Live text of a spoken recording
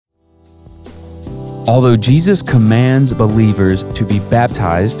Although Jesus commands believers to be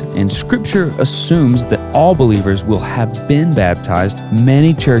baptized, and Scripture assumes that all believers will have been baptized,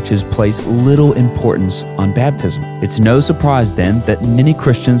 many churches place little importance on baptism. It's no surprise then that many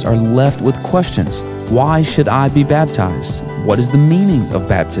Christians are left with questions. Why should I be baptized? What is the meaning of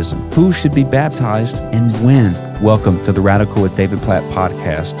baptism? Who should be baptized and when? Welcome to the Radical with David Platt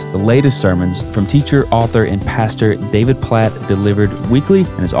podcast, the latest sermons from teacher, author, and pastor David Platt, delivered weekly.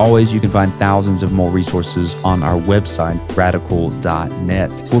 And as always, you can find thousands of more resources on our website, radical.net.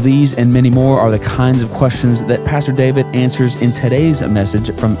 Well, these and many more are the kinds of questions that Pastor David answers in today's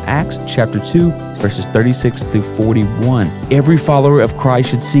message from Acts chapter 2, verses 36 through 41. Every follower of Christ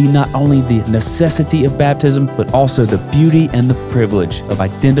should see not only the necessity of baptism, but also the beauty and the privilege of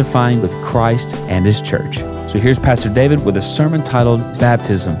identifying with Christ and His church. So here's Pastor David with a sermon titled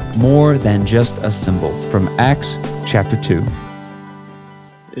Baptism, More Than Just a Symbol, from Acts chapter 2.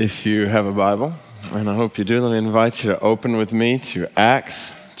 If you have a Bible, and I hope you do, let me invite you to open with me to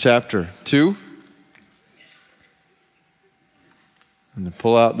Acts chapter 2. And to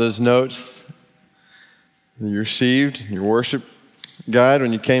pull out those notes that you received, your worship guide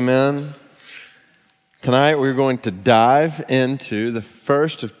when you came in. Tonight we're going to dive into the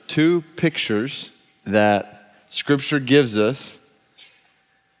first of two pictures that Scripture gives us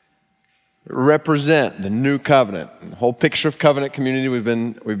represent the new covenant. The whole picture of covenant community we've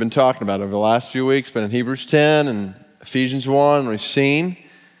been talking about over the last few weeks, but in Hebrews 10 and Ephesians 1, we've seen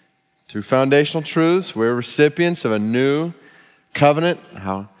two foundational truths. We're recipients of a new covenant,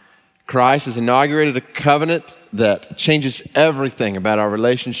 how Christ has inaugurated a covenant that changes everything about our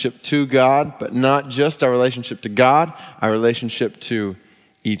relationship to God, but not just our relationship to God, our relationship to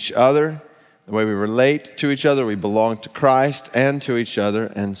each other. The way we relate to each other, we belong to Christ and to each other.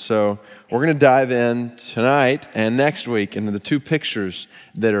 And so we're going to dive in tonight and next week into the two pictures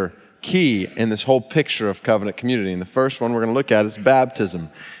that are key in this whole picture of covenant community. And the first one we're going to look at is baptism.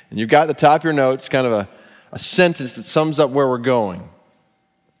 And you've got at the top of your notes kind of a sentence that sums up where we're going.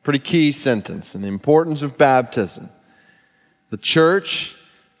 Pretty key sentence, and the importance of baptism. The church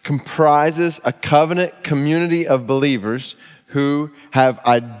comprises a covenant community of believers who have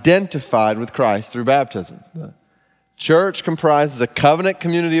identified with Christ through baptism. The church comprises a covenant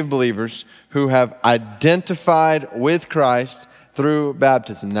community of believers who have identified with Christ through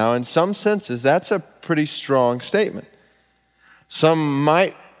baptism. Now, in some senses, that's a pretty strong statement. Some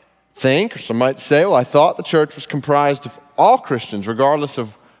might think, or some might say, well, I thought the church was comprised of all Christians, regardless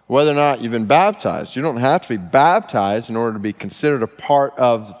of whether or not you've been baptized. You don't have to be baptized in order to be considered a part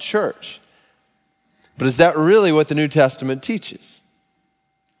of the church. But is that really what the New Testament teaches?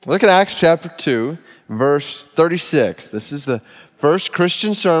 Look at Acts chapter 2, verse 36. This is the first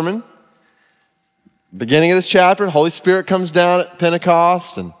Christian sermon. Beginning of this chapter, the Holy Spirit comes down at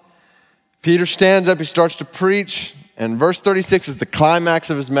Pentecost, and Peter stands up, he starts to preach, and verse 36 is the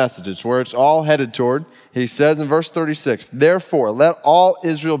climax of his message. It's where it's all headed toward. He says in verse 36, "Therefore, let all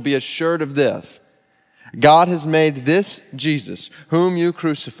Israel be assured of this. God has made this Jesus, whom you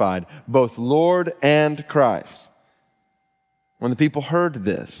crucified, both Lord and Christ." When the people heard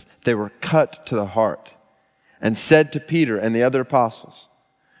this, they were cut to the heart and said to Peter and the other apostles,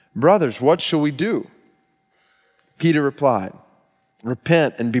 "Brothers, what shall we do?" Peter replied,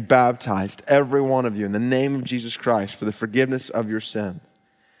 "Repent and be baptized, every one of you, in the name of Jesus Christ for the forgiveness of your sins,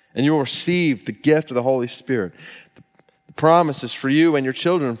 and you will receive the gift of the Holy Spirit. The promise is for you and your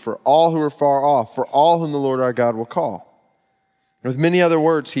children, for all who are far off, for all whom the Lord our God will call." With many other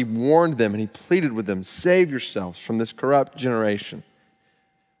words, he warned them and he pleaded with them, "Save yourselves from this corrupt generation."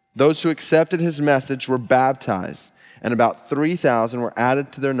 Those who accepted his message were baptized, and about 3,000 were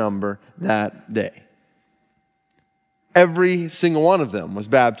added to their number that day. Every single one of them was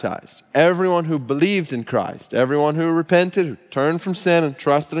baptized. Everyone who believed in Christ, everyone who repented, who turned from sin and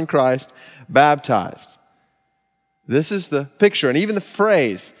trusted in Christ, baptized. This is the picture, and even the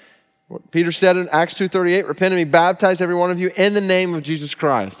phrase, what Peter said in Acts 2:38, "Repent and be baptized, every one of you, in the name of Jesus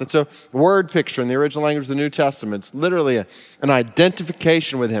Christ." That's a word picture in the original language of the New Testament. It's literally an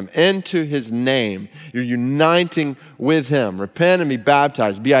identification with him, into his name. You're uniting with him. Repent and be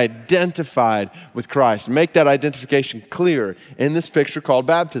baptized. Be identified with Christ. Make that identification clear in this picture called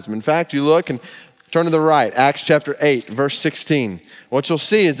baptism. In fact, you look and turn to the right, Acts chapter 8, verse 16. What you'll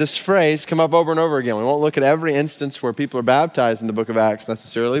see is this phrase come up over and over again. We won't look at every instance where people are baptized in the book of Acts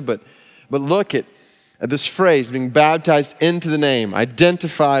necessarily, but look at this phrase, being baptized into the name,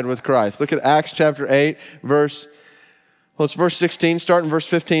 identified with Christ. Look at Acts chapter 8, verse 16. Start in verse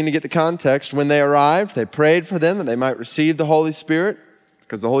 15 to get the context. "When they arrived, they prayed for them that they might receive the Holy Spirit,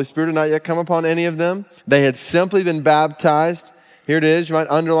 because the Holy Spirit had not yet come upon any of them. They had simply been baptized." Here it is. You might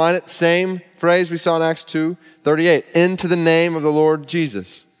underline it. Same phrase we saw in Acts 2:38, into the name of the Lord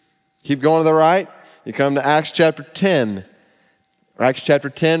Jesus. Keep going to the right. You come to Acts chapter 10. Acts chapter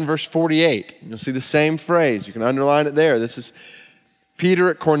 10, verse 48. You'll see the same phrase. You can underline it there. This is Peter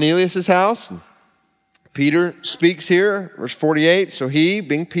at Cornelius' house. Peter speaks here, verse 48. So he,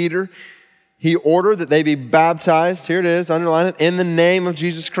 being Peter, he ordered that they be baptized. Here it is, underline it, in the name of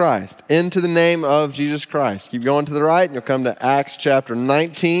Jesus Christ. Into the name of Jesus Christ. Keep going to the right, and you'll come to Acts chapter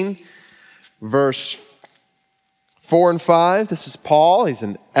 19, verse 4 and 5. This is Paul. He's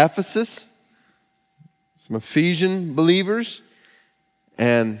in Ephesus. Some Ephesian believers.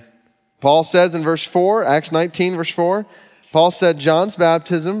 And Paul says in verse 4, Acts 19, verse 4, Paul said John's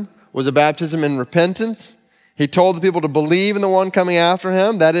baptism was a baptism in repentance. He told the people to believe in the one coming after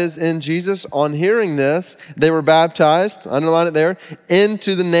him, that is, in Jesus. On hearing this, they were baptized, underline it there,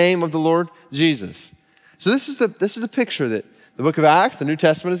 into the name of the Lord Jesus. So this is the picture that the book of Acts, the New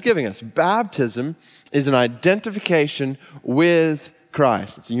Testament, is giving us. Baptism is an identification with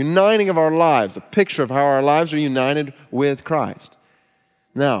Christ. It's a uniting of our lives, a picture of how our lives are united with Christ.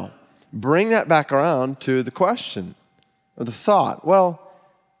 Now, bring that back around to the question or the thought. Well,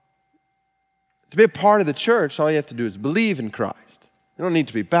 to be a part of the church, all you have to do is believe in Christ. You don't need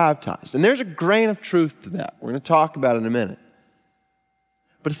to be baptized. And there's a grain of truth to that. We're going to talk about it in a minute.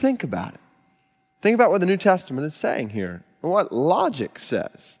 But think about it. Think about what the New Testament is saying here and what logic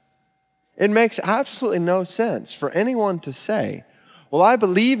says. It makes absolutely no sense for anyone to say, well, I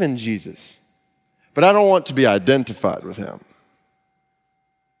believe in Jesus, but I don't want to be identified with him.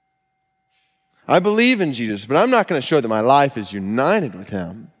 I believe in Jesus, but I'm not going to show that my life is united with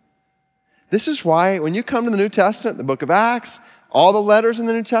him. This is why when you come to the New Testament, the book of Acts, all the letters in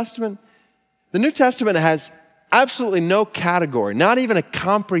the New Testament has absolutely no category, not even a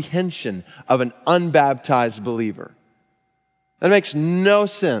comprehension of an unbaptized believer. That makes no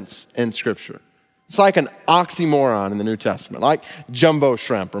sense in Scripture. It's like an oxymoron in the New Testament, like Jumbo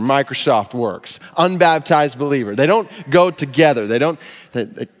Shrimp or Microsoft Works. Unbaptized believer. They don't go together.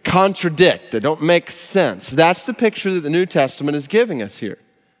 They contradict. They don't make sense. That's the picture that the New Testament is giving us here.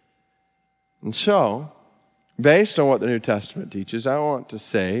 And so, based on what the New Testament teaches, I want to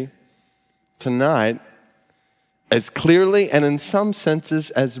say tonight, as clearly and in some senses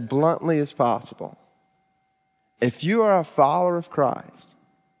as bluntly as possible, if you are a follower of Christ,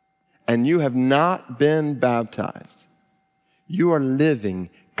 and you have not been baptized, you are living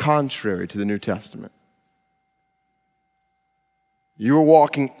contrary to the New Testament. You are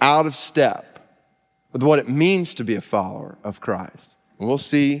walking out of step with what it means to be a follower of Christ. And we'll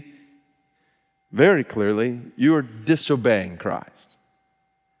see very clearly, you are disobeying Christ.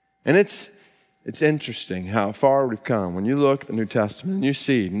 And it's interesting how far we've come. When you look at the New Testament and you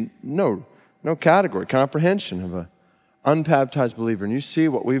see no category, comprehension of a unbaptized believer, and you see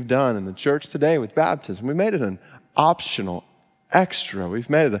what we've done in the church today with baptism. We made it an optional extra. We've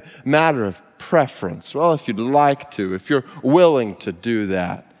made it a matter of preference. Well, if you'd like to, if you're willing to do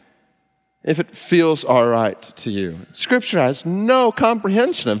that, if it feels all right to you. Scripture has no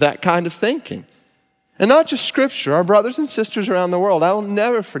comprehension of that kind of thinking. And not just Scripture, our brothers and sisters around the world. I will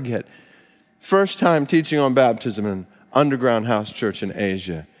never forget first time teaching on baptism in an underground house church in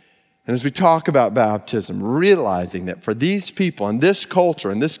Asia. And as we talk about baptism, realizing that for these people in this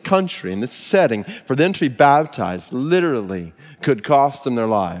culture, in this country, in this setting, for them to be baptized literally could cost them their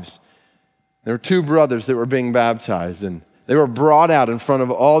lives. There were two brothers that were being baptized, and they were brought out in front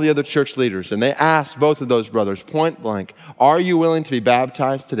of all the other church leaders, and they asked both of those brothers point blank, are you willing to be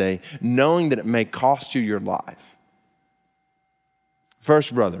baptized today, knowing that it may cost you your life?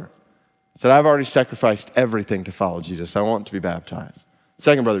 First brother said, I've already sacrificed everything to follow Jesus. I want to be baptized.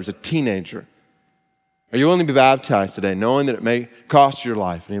 Second brother is a teenager. Are you willing to be baptized today, knowing that it may cost you your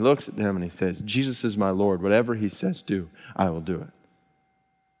life? And he looks at them and he says, Jesus is my Lord. Whatever he says do, I will do it.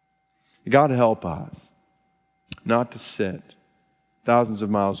 God help us not to sit thousands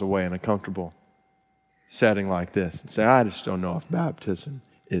of miles away in a comfortable setting like this and say, I just don't know if baptism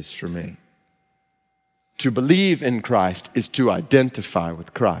is for me. To believe in Christ is to identify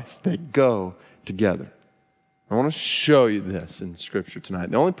with Christ. They go together. I want to show you this in Scripture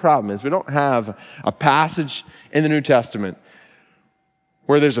tonight. The only problem is we don't have a passage in the New Testament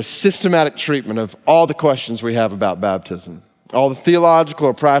where there's a systematic treatment of all the questions we have about baptism, all the theological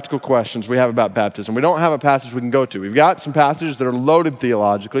or practical questions we have about baptism. We don't have a passage we can go to. We've got some passages that are loaded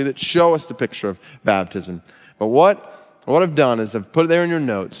theologically that show us the picture of baptism. But what I've done is I've put there in your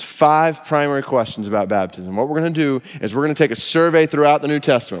notes 5 primary questions about baptism. What we're going to do is we're going to take a survey throughout the New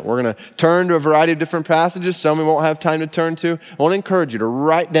Testament. We're going to turn to a variety of different passages. Some we won't have time to turn to. I want to encourage you to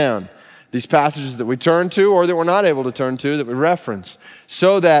write down these passages that we turn to or that we're not able to turn to, that we reference,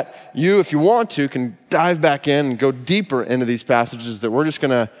 so that you, if you want to, can dive back in and go deeper into these passages that we're just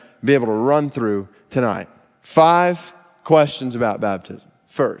going to be able to run through tonight. 5 questions about baptism.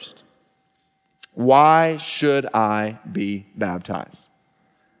 First, why should I be baptized?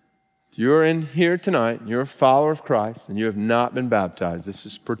 If you're in here tonight, and you're a follower of Christ, and you have not been baptized, this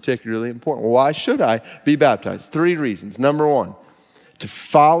is particularly important. Why should I be baptized? 3 reasons. Number 1, to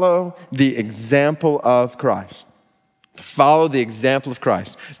follow the example of Christ. To follow the example of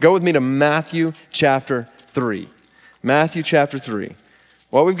Christ. Go with me to Matthew chapter 3. Matthew chapter 3.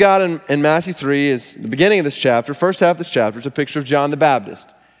 What we've got in Matthew 3 is the beginning of this chapter, first half of this chapter, is a picture of John the Baptist.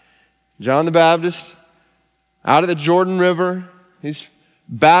 John the Baptist, out of the Jordan River, he's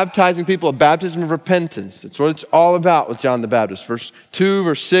baptizing people, a baptism of repentance. That's what it's all about with John the Baptist. Verse 2,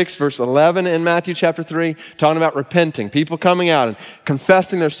 verse 6, verse 11 in Matthew chapter 3, talking about repenting. People coming out and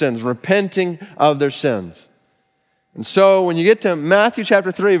confessing their sins, repenting of their sins. And so when you get to Matthew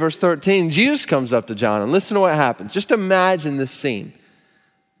chapter 3, verse 13, Jesus comes up to John, and listen to what happens. Just imagine this scene.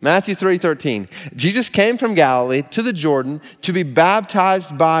 Matthew 3:13. Jesus came from Galilee to the Jordan to be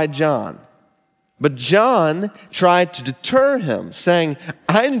baptized by John. But John tried to deter him, saying,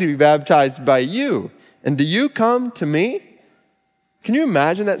 I need to be baptized by you, and do you come to me? Can you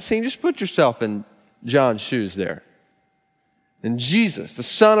imagine that scene? Just put yourself in John's shoes there. And Jesus, the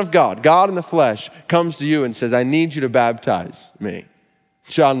Son of God, God in the flesh, comes to you and says, I need you to baptize me.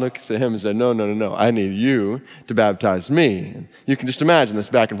 John looks at him and said, no, I need you to baptize me. And you can just imagine this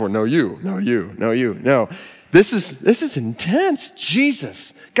back and forth. No, you, no, you, no, you, no. This is intense.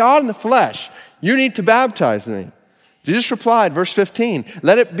 Jesus, God in the flesh, you need to baptize me. Jesus replied, verse 15,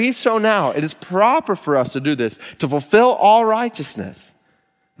 let it be so now. It is proper for us to do this, to fulfill all righteousness.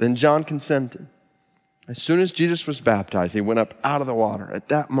 Then John consented. As soon as Jesus was baptized, he went up out of the water. At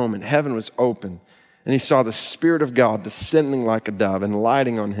that moment, heaven was open, and he saw the Spirit of God descending like a dove and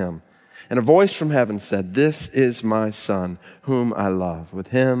lighting on him. And a voice from heaven said, this is my Son, whom I love. With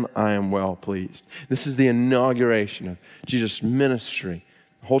him I am well pleased. This is the inauguration of Jesus' ministry.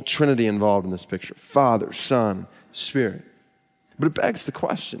 The whole Trinity involved in this picture. Father, Son, Spirit. But it begs the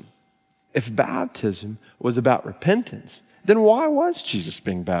question, if baptism was about repentance, then why was Jesus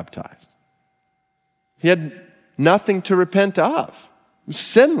being baptized? He had nothing to repent of. He was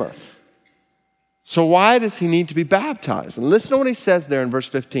sinless. So why does he need to be baptized? And listen to what he says there in verse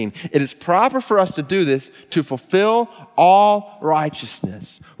 15. It is proper for us to do this to fulfill all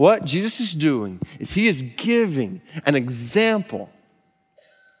righteousness. What Jesus is doing is he is giving an example.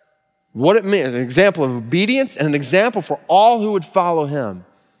 What it means, an example of obedience and an example for all who would follow him.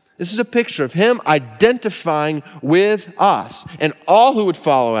 This is a picture of him identifying with us and all who would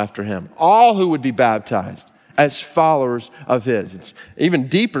follow after him, all who would be baptized as followers of his. It's even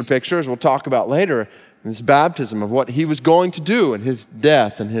deeper picture, as we'll talk about later, this baptism of what he was going to do in his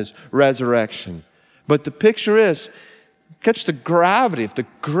death and his resurrection. But the picture is, catch the gravity of the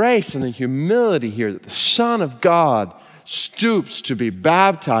grace and the humility here that the Son of God stoops to be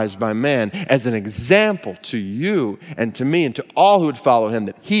baptized by man as an example to you and to me and to all who would follow him,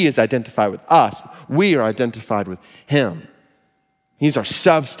 that he is identified with us. We are identified with him. He's our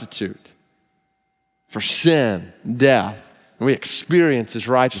substitute for sin, death, and we experience his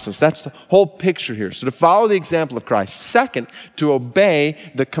righteousness. That's the whole picture here. So to follow the example of Christ. Second, to obey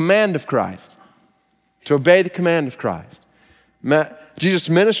the command of Christ. To obey the command of Christ. Jesus'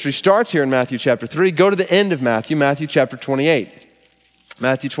 ministry starts here in Matthew chapter 3. Go to the end of Matthew, Matthew chapter 28.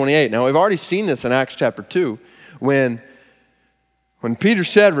 Matthew 28. Now, we've already seen this in Acts chapter 2 when Peter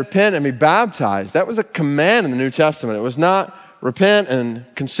said, repent and be baptized. That was a command in the New Testament. It was not repent and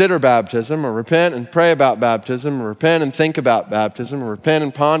consider baptism, or repent and pray about baptism, or repent and think about baptism, or repent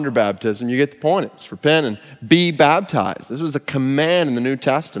and ponder baptism. You get the point. It's repent and be baptized. This was a command in the New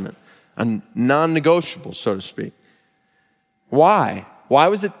Testament, a non-negotiable, so to speak. Why? Why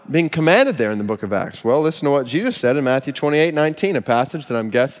was it being commanded there in the book of Acts? Well, listen to what Jesus said in Matthew 28:19, a passage that I'm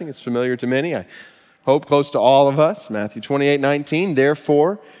guessing is familiar to many. I hope close to all of us. Matthew 28:19,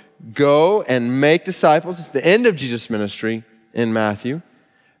 therefore, go and make disciples. It's the end of Jesus' ministry in Matthew.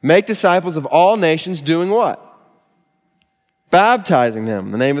 Make disciples of all nations, doing what? Baptizing them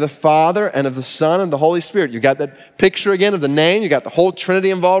in the name of the Father and of the Son and the Holy Spirit. You got that picture again of the name. You got the whole Trinity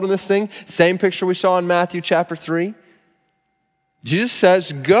involved in this thing. Same picture we saw in Matthew chapter 3. Jesus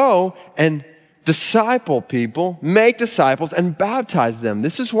says, go and disciple people, make disciples, and baptize them.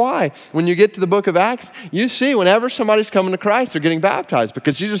 This is why when you get to the book of Acts, you see whenever somebody's coming to Christ, they're getting baptized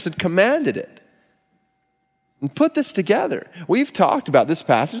because Jesus had commanded it. And put this together. We've talked about this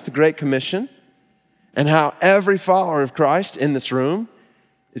passage, the Great Commission, and how every follower of Christ in this room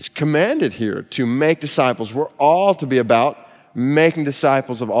is commanded here to make disciples. We're all to be about making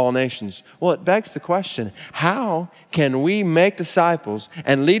disciples of all nations. Well, it begs the question, how can we make disciples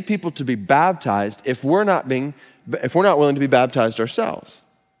and lead people to be baptized if we're not willing to be baptized ourselves?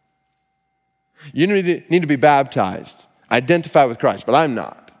 You need to be baptized, identify with Christ, but I'm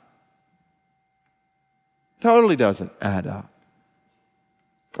not. Totally doesn't add up.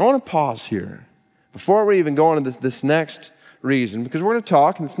 I want to pause here before we even go on to this next reason, because we're going to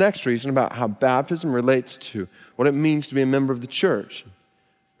talk in this next reason about how baptism relates to what it means to be a member of the church.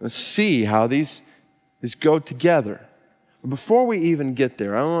 Let's see how these go together. But before we even get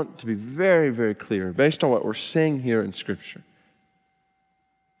there, I want to be very, very clear, based on what we're seeing here in Scripture.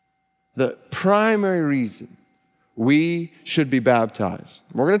 The primary reason we should be baptized.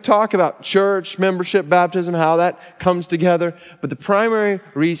 We're going to talk about church membership, baptism, how that comes together. But the primary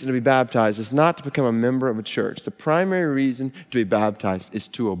reason to be baptized is not to become a member of a church. The primary reason to be baptized is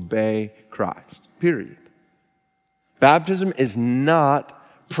to obey Christ, period. Baptism is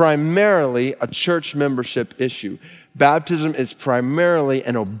not primarily a church membership issue. Baptism is primarily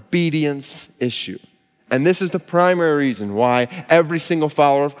an obedience issue. And this is the primary reason why every single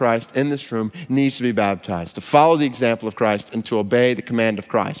follower of Christ in this room needs to be baptized, to follow the example of Christ and to obey the command of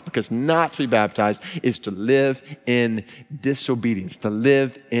Christ. Because not to be baptized is to live in disobedience, to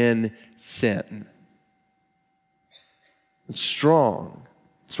live in sin. It's strong.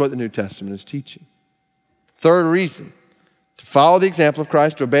 It's what the New Testament is teaching. Third reason, to follow the example of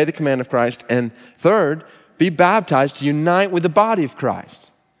Christ, to obey the command of Christ. And third, be baptized to unite with the body of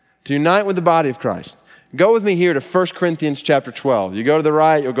Christ. To unite with the body of Christ. Go with me here to 1 Corinthians chapter 12. You go to the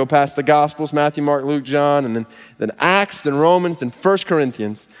right, you'll go past the Gospels, Matthew, Mark, Luke, John, and then Acts, then Romans, and 1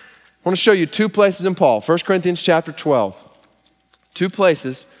 Corinthians. I want to show you two places in Paul. 1 Corinthians chapter 12. Two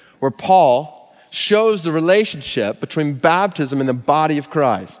places where Paul shows the relationship between baptism and the body of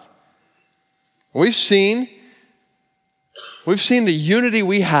Christ. We've seen the unity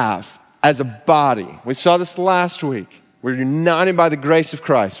we have as a body. We saw this last week. We're united by the grace of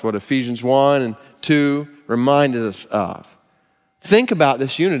Christ, what Ephesians 1 and 2 reminded us of. Think about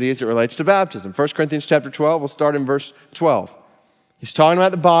this unity as it relates to baptism. 1 Corinthians chapter 12, we'll start in verse 12. He's talking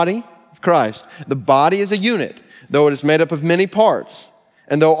about the body of Christ. The body is a unit, though it is made up of many parts.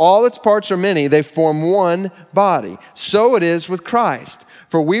 And though all its parts are many, they form one body. So it is with Christ.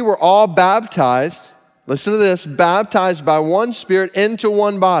 For we were all baptized, listen to this, baptized by one Spirit into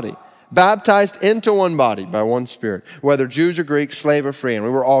one body. Baptized into one body by one Spirit, whether Jews or Greeks, slave or free. And we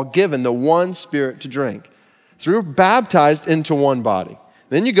were all given the one Spirit to drink. So we were baptized into one body.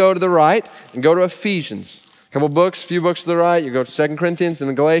 Then you go to the right and go to Ephesians. A few books to the right. You go to 2 Corinthians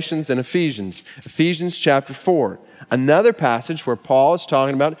and Galatians and Ephesians. Ephesians chapter 4. Another passage where Paul is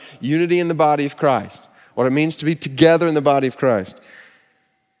talking about unity in the body of Christ. What it means to be together in the body of Christ.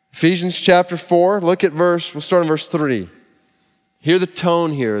 Ephesians chapter 4, we'll start in verse 3. Hear the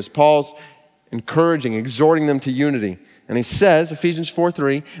tone here as Paul's encouraging, exhorting them to unity. And he says, Ephesians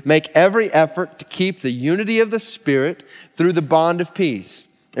 4:3, make every effort to keep the unity of the Spirit through the bond of peace.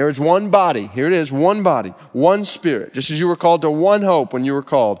 There is one body. Here it is, one body, one Spirit. Just as you were called to one hope when you were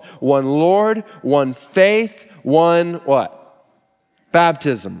called. One Lord, one faith, one what?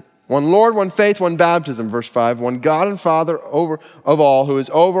 Baptism. One Lord, one faith, one baptism, verse 5. One God and Father of all, who is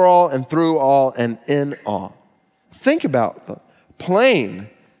over all and through all and in all. Think about the plain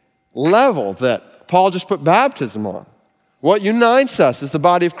level that Paul just put baptism on. What unites us is the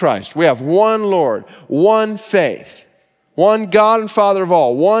body of Christ. We have one Lord, one faith, one God and Father of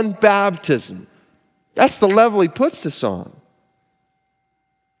all, one baptism. That's the level he puts this on.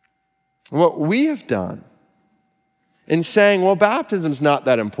 What we have done in saying, well, baptism's not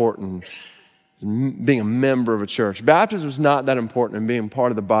that important, being a member of a church. Baptism is not that important in being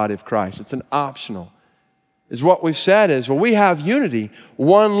part of the body of Christ. It's an optional. Is what we've said is, well, we have unity.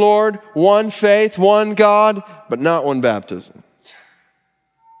 One Lord, one faith, one God, but not one baptism.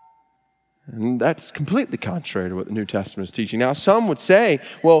 And that's completely contrary to what the New Testament is teaching. Now, some would say,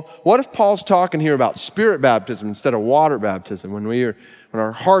 well, what if Paul's talking here about spirit baptism instead of water baptism, when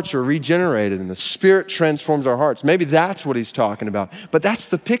our hearts are regenerated and the Spirit transforms our hearts? Maybe that's what he's talking about. But that's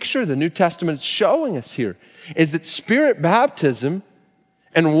the picture the New Testament is showing us here, is that spirit baptism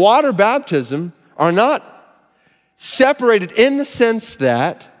and water baptism are not separated in the sense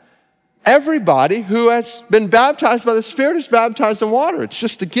that everybody who has been baptized by the Spirit is baptized in water. It's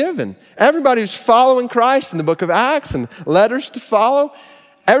just a given. Everybody who's following Christ in the book of Acts and letters to follow,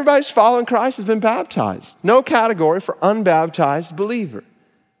 everybody who's following Christ has been baptized. No category for unbaptized believer.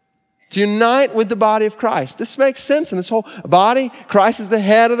 To unite with the body of Christ. This makes sense in this whole body. Christ is the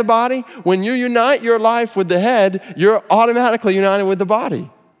head of the body. When you unite your life with the head, you're automatically united with the body.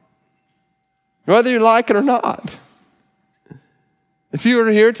 whether you like it or not. If you are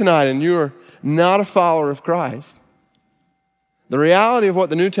here tonight and you are not a follower of Christ, the reality of what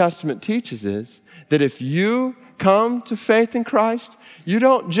the New Testament teaches is that if you come to faith in Christ, you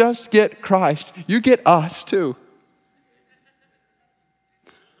don't just get Christ, you get us too.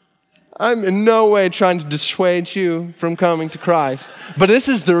 I'm in no way trying to dissuade you from coming to Christ, but this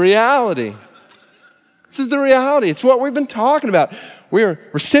is the reality. This is the reality. It's what we've been talking about. We are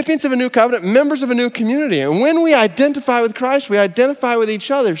recipients of a new covenant, members of a new community. And when we identify with Christ, we identify with each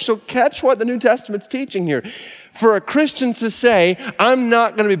other. So catch what the New Testament's teaching here. For a Christian to say, I'm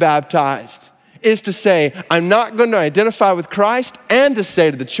not going to be baptized, is to say, I'm not going to identify with Christ, and to say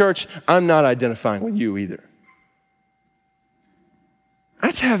to the church, I'm not identifying with you either.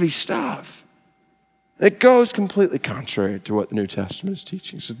 That's heavy stuff. It goes completely contrary to what the New Testament is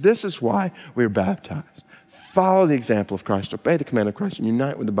teaching. So this is why we're baptized. Follow the example of Christ, obey the command of Christ, and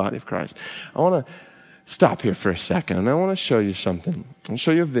unite with the body of Christ. I want to stop here for a second, and I want to show you something. I'll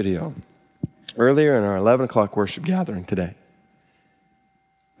show you a video. Earlier in our 11 o'clock worship gathering today,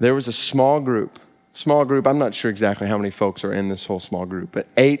 there was a small group, I'm not sure exactly how many folks are in this whole small group, but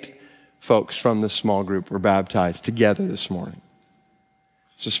 8 folks from this small group were baptized together this morning.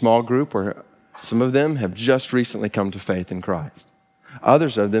 It's a small group where some of them have just recently come to faith in Christ.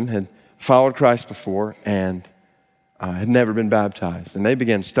 Others of them had followed Christ before and had never been baptized. And they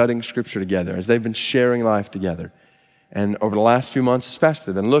began studying Scripture together as they've been sharing life together. And over the last few months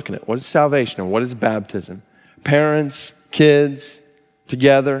especially, they've been looking at what is salvation and what is baptism. Parents, kids,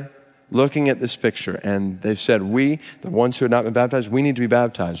 together, looking at this picture. And they've said, we, the ones who had not been baptized, we need to be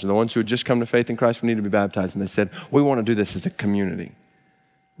baptized. And the ones who had just come to faith in Christ, we need to be baptized. And they said, we want to do this as a community.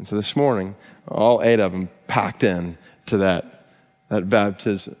 And so this morning, all 8 of them packed in to that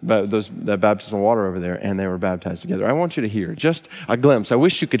baptism of water over there, and they were baptized together. I want you to hear just a glimpse. I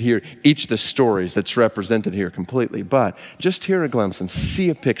wish you could hear each of the stories that's represented here completely, but just hear a glimpse and see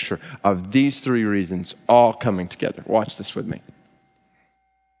a picture of these 3 reasons all coming together. Watch this with me.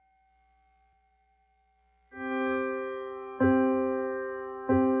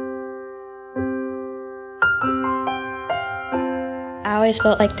 I always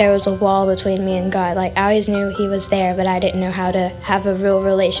felt like there was a wall between me and God. Like, I always knew He was there, but I didn't know how to have a real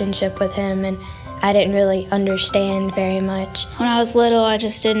relationship with Him, and I didn't really understand very much. When I was little, I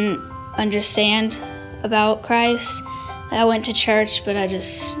just didn't understand about Christ. I went to church, but I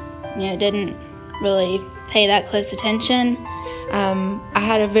just, didn't really pay that close attention. I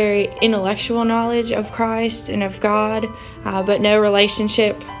had a very intellectual knowledge of Christ and of God, but no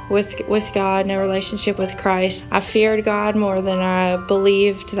relationship with God, no relationship with Christ. I feared God more than I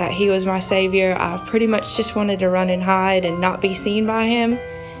believed that He was my Savior. I pretty much just wanted to run and hide and not be seen by Him.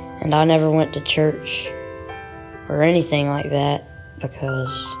 And I never went to church or anything like that because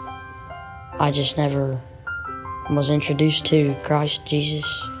I just never was introduced to Christ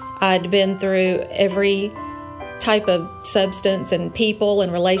Jesus. I'd been through every type of substance and people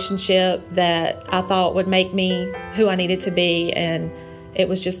and relationship that I thought would make me who I needed to be, and it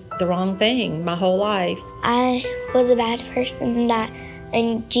was just the wrong thing my whole life. I was a bad person,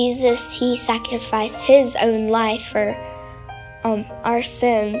 and Jesus, He sacrificed His own life for our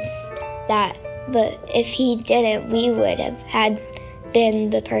sins. But if He didn't, we would have had been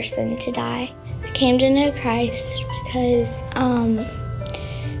the person to die. I came to know Christ because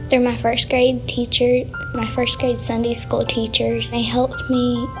through my first grade Sunday school teachers, they helped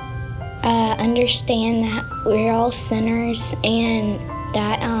me understand that we're all sinners and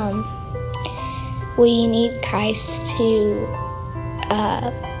that we need Christ to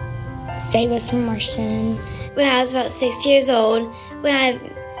save us from our sin. When I was about 6 years old, when I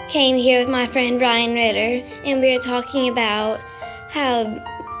came here with my friend Ryan Ritter, and we were talking about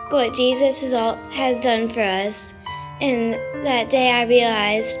what Jesus has done for us, and that day I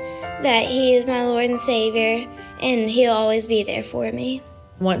realized that He is my Lord and Savior, and He'll always be there for me.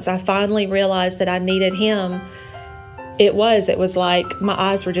 Once I finally realized that I needed Him, it was like my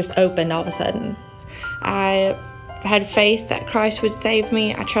eyes were just opened all of a sudden. I had faith that Christ would save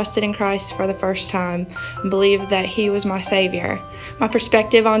me. I trusted in Christ for the first time and believed that He was my Savior. My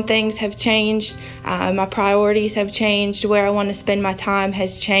perspective on things have changed. My priorities have changed. Where I want to spend my time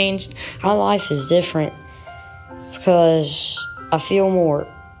has changed. My life is different because I feel more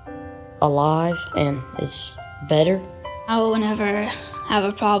alive and it's better. Whenever I have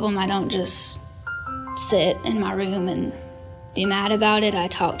a problem, I don't just sit in my room and be mad about it. I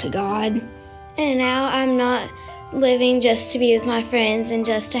talk to God. And now I'm not living just to be with my friends and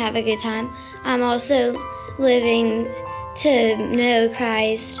just to have a good time. I'm also living to know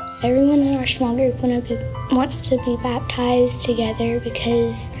Christ. Everyone in our small group wants to be baptized together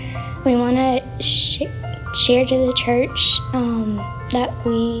because We want to share to the church that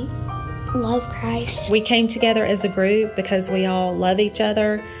we love Christ. We came together as a group because we all love each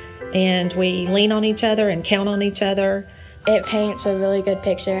other and we lean on each other and count on each other. It paints a really good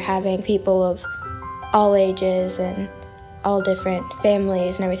picture having people of all ages and all different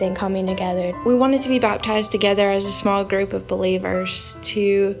families and everything coming together. We wanted to be baptized together as a small group of believers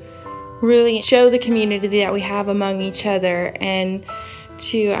to really show the community that we have among each other and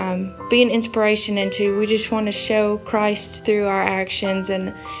to be an inspiration, and we just want to show Christ through our actions,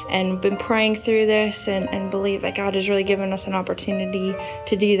 and been praying through this and believe that God has really given us an opportunity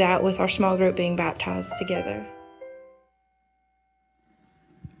to do that with our small group being baptized together.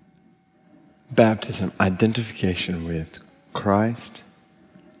 Baptism, identification with Christ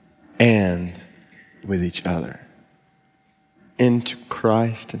and with each other. Into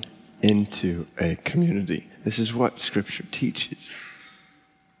Christ and into a community. This is what Scripture teaches.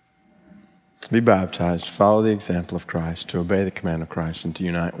 To be baptized, follow the example of Christ, to obey the command of Christ, and to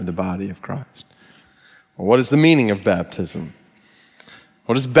unite with the body of Christ. Well, what is the meaning of baptism?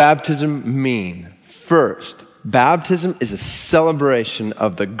 What does baptism mean? First, baptism is a celebration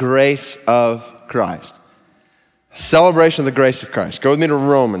of the grace of Christ. A celebration of the grace of Christ. Go with me to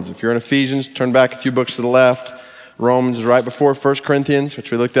Romans. If you're in Ephesians, turn back a few books to the left. Romans is right before 1 Corinthians, which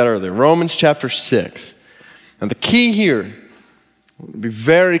we looked at earlier. Romans chapter 6. And the key here, to be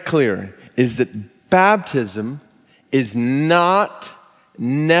very clear, is that baptism is not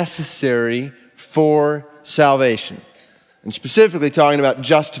necessary for salvation. And specifically talking about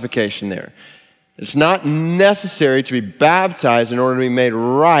justification there. It's not necessary to be baptized in order to be made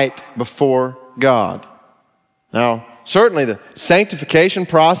right before God. Now, certainly the sanctification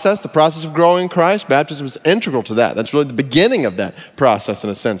process, the process of growing in Christ, baptism is integral to that. That's really the beginning of that process in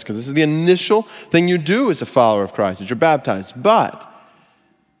a sense, because this is the initial thing you do as a follower of Christ, as you're baptized. But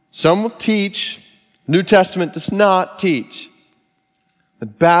some will teach, New Testament does not teach,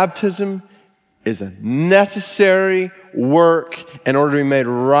 that baptism is a necessary work in order to be made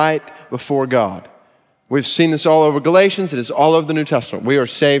right before God. We've seen this all over Galatians. It is all over the New Testament. We are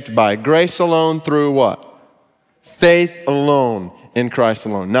saved by grace alone through what? Faith alone in Christ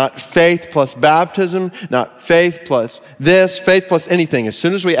alone. Not faith plus baptism, not faith plus this, faith plus anything. As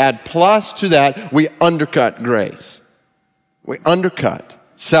soon as we add plus to that, we undercut grace. We undercut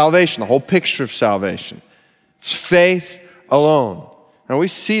salvation, the whole picture of salvation. It's faith alone. Now we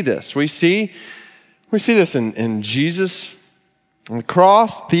see this. We see this in Jesus on the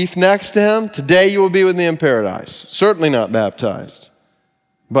cross, thief next to him. Today you will be with me in paradise. Certainly not baptized,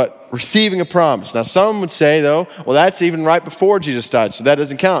 but receiving a promise. Now some would say, though, well, that's even right before Jesus died, so that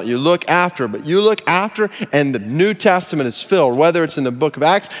doesn't count. You look after, but you look after, and the New Testament is filled, whether it's in the book of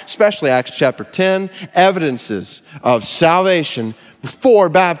Acts, especially Acts chapter 10, evidences of salvation before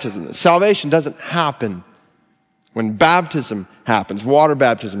baptism. Salvation doesn't happen when baptism happens, water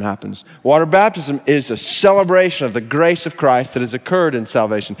baptism happens. Water baptism is a celebration of the grace of Christ that has occurred in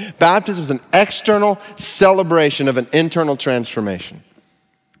salvation. Baptism is an external celebration of an internal transformation.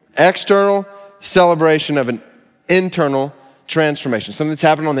 External celebration of an internal transformation. Something that's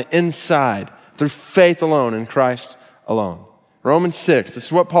happening on the inside through faith alone in Christ alone. Romans 6, this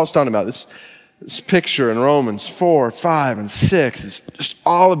is what Paul's talking about. This picture in Romans 4, 5, and 6 is just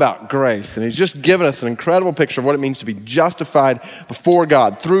all about grace. And he's just given us an incredible picture of what it means to be justified before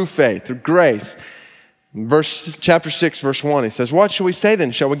God through faith, through grace. In chapter 6, verse 1, he says, what shall we say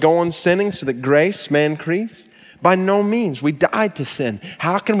then? Shall we go on sinning so that grace may increase? By no means. We died to sin.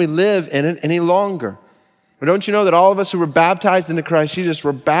 How can we live in it any longer? But don't you know that all of us who were baptized into Christ Jesus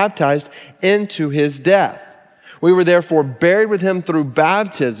were baptized into his death? We were therefore buried with him through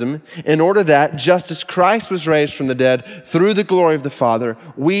baptism, in order that, just as Christ was raised from the dead through the glory of the Father,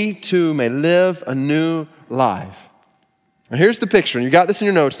 we too may live a new life. And here's the picture, and you got this in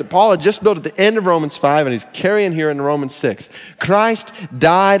your notes, that Paul had just built at the end of Romans 5, and he's carrying here in Romans 6. Christ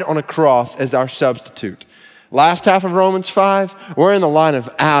died on a cross as our substitute. Last half of Romans 5, we're in the line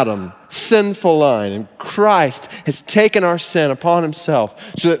of Adam, sinful line, and Christ has taken our sin upon himself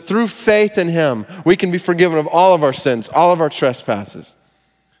so that through faith in him, we can be forgiven of all of our sins, all of our trespasses.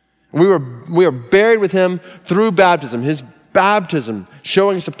 We are buried with him through baptism, his baptism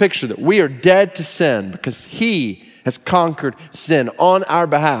showing us a picture that we are dead to sin because he has conquered sin on our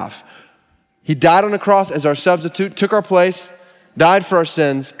behalf. He died on the cross as our substitute, took our place, died for our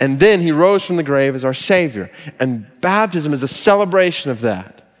sins, and then he rose from the grave as our Savior. And baptism is a celebration of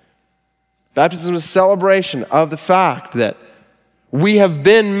that. Baptism is a celebration of the fact that we have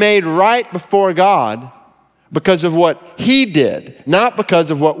been made right before God because of what he did, not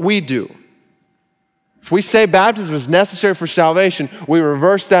because of what we do. If we say baptism is necessary for salvation, we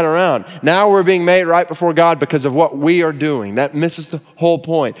reverse that around. Now we're being made right before God because of what we are doing. That misses the whole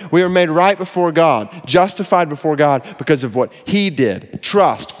point. We are made right before God, justified before God because of what He did.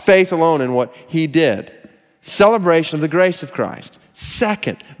 Trust, faith alone in what He did. Celebration of the grace of Christ.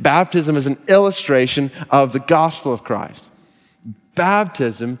 Second, baptism is an illustration of the gospel of Christ.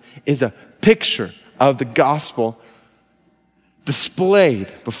 Baptism is a picture of the gospel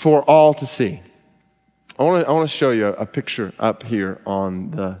displayed before all to see. I want to show you a picture up here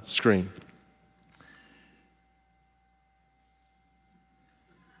on the screen.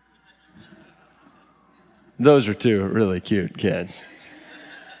 Those are two really cute kids.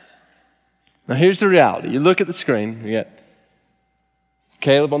 Now here's the reality. You look at the screen, you got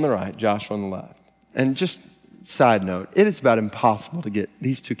Caleb on the right, Joshua on the left. And just side note, it is about impossible to get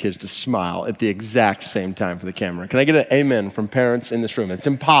these two kids to smile at the exact same time for the camera. Can I get an amen from parents in this room? It's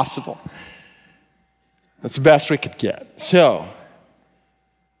impossible. That's the best we could get. So,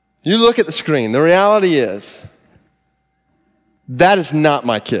 you look at the screen. The reality is, that is not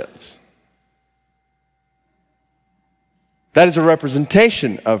my kids. That is a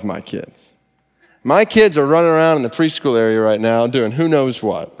representation of my kids. My kids are running around in the preschool area right now doing who knows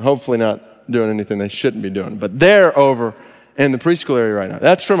what. Hopefully not doing anything they shouldn't be doing. But they're over in the preschool area right now.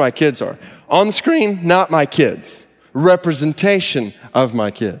 That's where my kids are. On the screen, not my kids. Representation of my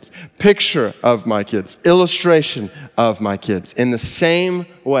kids, picture of my kids, illustration of my kids. In the same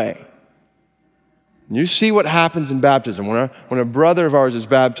way, you see what happens in baptism when a brother of ours is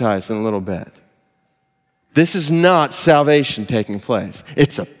baptized in a little bit. This is not salvation taking place.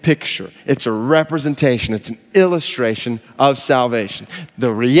 It's a picture. It's a representation. It's an illustration of salvation.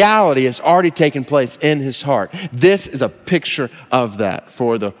 The reality has already taken place in his heart. This is a picture of that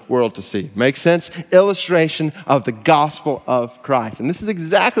for the world to see. Make sense? Illustration of the gospel of Christ. And this is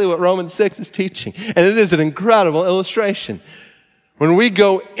exactly what Romans 6 is teaching. And it is an incredible illustration. When we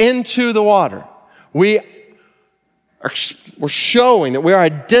go into the water, we're showing that we are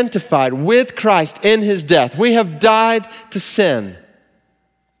identified with Christ in His death. We have died to sin.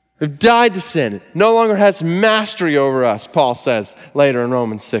 We've died to sin. It no longer has mastery over us, Paul says later in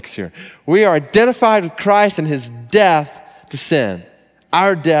Romans 6 here. We are identified with Christ in His death to sin.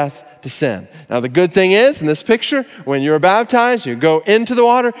 Our death to sin. Now the good thing is, in this picture, when you're baptized, you go into the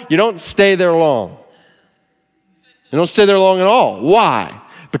water, you don't stay there long. You don't stay there long at all. Why?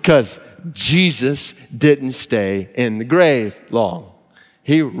 Because Jesus didn't stay in the grave long.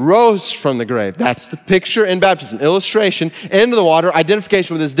 He rose from the grave. That's the picture in baptism. Illustration, into the water,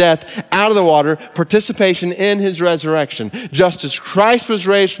 identification with His death, out of the water, participation in His resurrection. Just as Christ was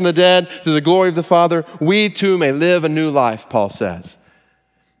raised from the dead through the glory of the Father, we too may live a new life, Paul says.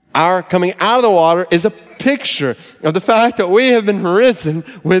 Our coming out of the water is a picture of the fact that we have been risen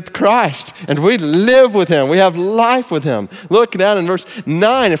with Christ and we live with Him. We have life with Him. Look down in verse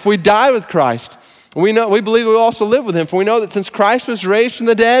 9. If we die with Christ, we believe we will also live with Him. For we know that since Christ was raised from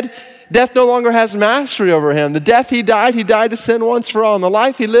the dead, death no longer has mastery over Him. The death He died to sin once for all. And the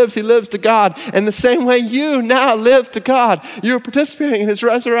life He lives to God. And the same way you now live to God. You are participating in His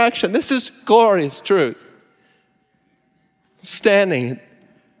resurrection. This is glorious truth. Standing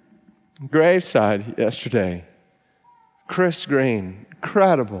graveside yesterday. Chris Green,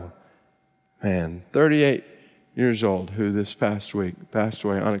 incredible man, 38 years old, who this past week passed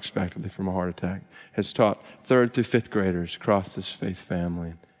away unexpectedly from a heart attack, has taught 3rd through 5th graders across this faith family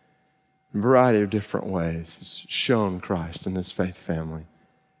in a variety of different ways. Has shown Christ in this faith family.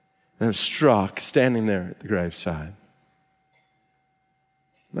 And I was struck standing there at the graveside.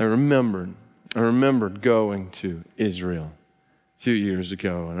 I remembered going to Israel a few years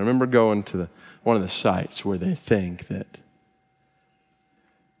ago, and I remember going to one of the sites where they think that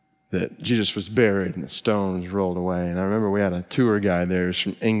Jesus was buried and the stones rolled away. And I remember we had a tour guide there. He was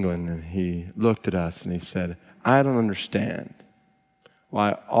from England, and he looked at us and he said, "I don't understand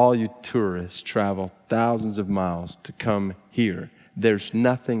why all you tourists travel thousands of miles to come here. There's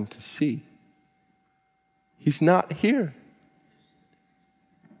nothing to see. He's not here."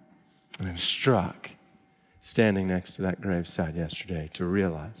 And I was struck standing next to that graveside yesterday to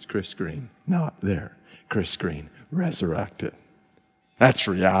realize Chris Green, not there. Chris Green, resurrected. That's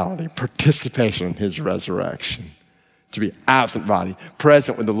reality, participation in His resurrection. To be absent body,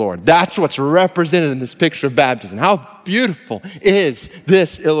 present with the Lord. That's what's represented in this picture of baptism. How beautiful is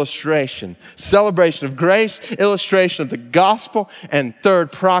this illustration? Celebration of grace, illustration of the gospel, and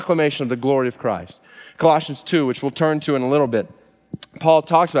third, proclamation of the glory of Christ. Colossians 2, which we'll turn to in a little bit. Paul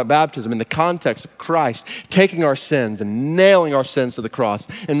talks about baptism in the context of Christ taking our sins and nailing our sins to the cross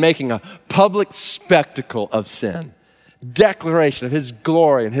and making a public spectacle of sin. Declaration of His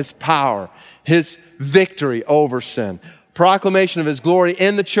glory and His power his victory over sin. Proclamation of his glory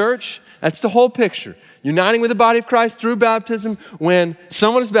in the church, that's the whole picture. Uniting with the body of Christ through baptism. When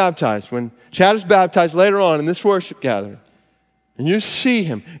someone is baptized, when Chad is baptized later on in this worship gathering, and you see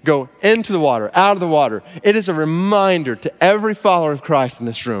him go into the water, out of the water, it is a reminder to every follower of Christ in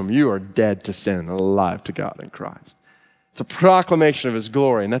this room, you are dead to sin and alive to God in Christ. It's a proclamation of his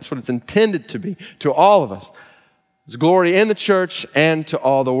glory, and that's what it's intended to be to all of us. His glory in the church and to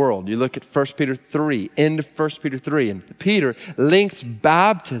all the world. You look at 1 Peter 3, into 1 Peter 3, and Peter links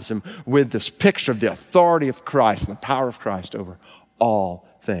baptism with this picture of the authority of Christ and the power of Christ over all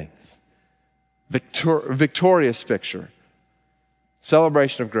things. Victorious picture.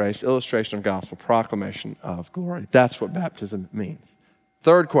 Celebration of grace, illustration of gospel, proclamation of glory. That's what baptism means.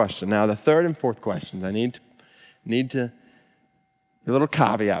 Third question. Now, the third and fourth questions, I need to a little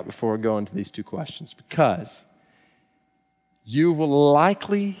caveat before we go into these two questions, because you will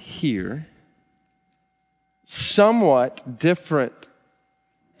likely hear somewhat different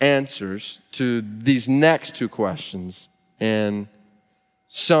answers to these next two questions in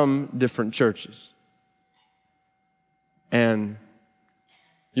some different churches. And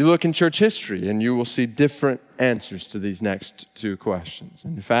you look in church history and you will see different answers to these next two questions.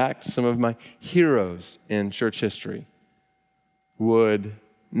 In fact, some of my heroes in church history would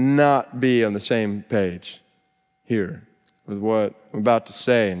not be on the same page here with what I'm about to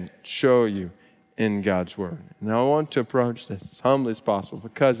say and show you in God's Word. And I want to approach this as humbly as possible,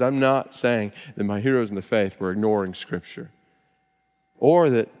 because I'm not saying that my heroes in the faith were ignoring Scripture, or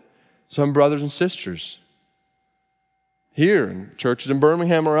that some brothers and sisters here in churches in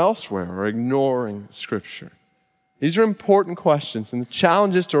Birmingham or elsewhere are ignoring Scripture. These are important questions, and the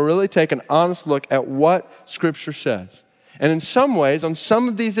challenge is to really take an honest look at what Scripture says. And in some ways, on some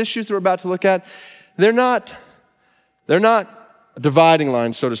of these issues that we're about to look at, they're not a dividing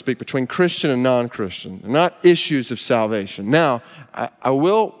line, so to speak, between Christian and non-Christian. They're not issues of salvation. Now, I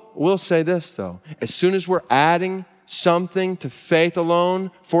will say this, though. As soon as we're adding something to faith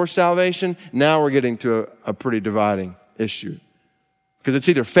alone for salvation, now we're getting to a pretty dividing issue. Because it's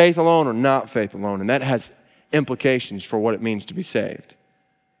either faith alone or not faith alone, and that has implications for what it means to be saved.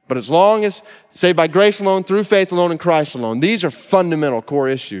 But as long as, say, by grace alone, through faith alone, in Christ alone, these are fundamental core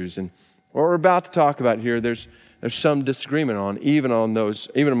issues. And what we're about to talk about here, there's some disagreement on, even among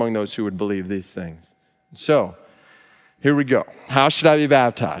those who would believe these things. So, here we go. How should I be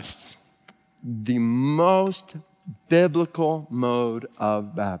baptized? The most biblical mode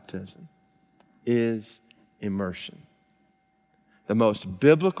of baptism is immersion. The most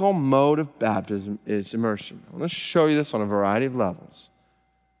biblical mode of baptism is immersion. I want to show you this on a variety of levels.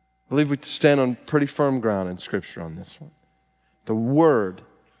 I believe we stand on pretty firm ground in Scripture on this one. The word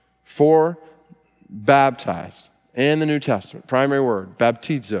for baptize in the New Testament, primary word,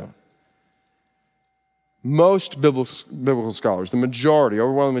 baptizo. Most biblical scholars, the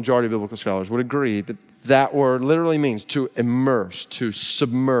overwhelming majority of biblical scholars would agree that that word literally means to immerse, to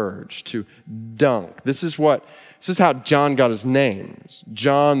submerge, to dunk. This is how John got his name.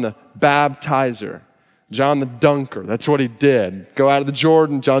 John the baptizer, John the dunker. That's what he did. Go out of the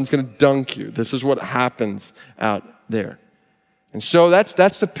Jordan, John's going to dunk you. This is what happens out there. And so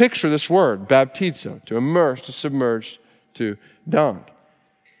that's the picture of this word, baptizo, to immerse, to submerge, to dunk.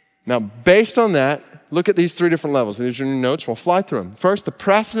 Now, based on that, look at these three different levels. These are your notes. We'll fly through them. First, the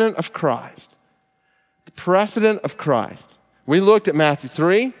precedent of Christ. The precedent of Christ. We looked at Matthew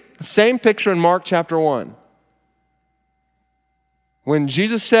 3, same picture in Mark chapter 1. When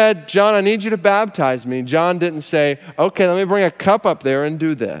Jesus said, John, I need you to baptize me, John didn't say, okay, let me bring a cup up there and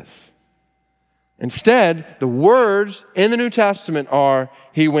do this. Instead, the words in the New Testament are,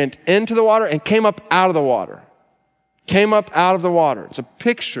 he went into the water and came up out of the water. Came up out of the water. It's a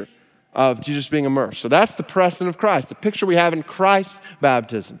picture of Jesus being immersed. So that's the precedent of Christ, the picture we have in Christ's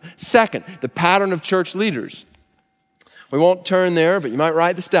baptism. Second, the pattern of church leaders. We won't turn there, but you might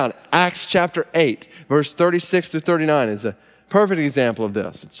write this down. Acts chapter 8, verse 36 through 39 is a perfect example of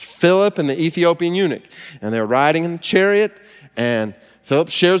this. It's Philip and the Ethiopian eunuch, and they're riding in the chariot, and Philip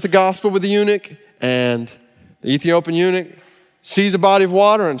shares the gospel with the eunuch, and the Ethiopian eunuch sees a body of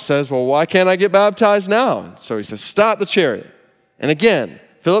water and says, well, why can't I get baptized now? And so he says, stop the chariot. And again,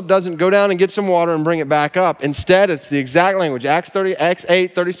 Philip doesn't go down and get some water and bring it back up. Instead, it's the exact language, Acts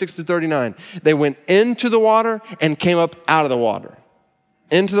 8, 36 to 39. They went into the water and came up out of the water.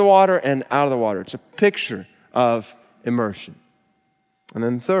 Into the water and out of the water. It's a picture of immersion. And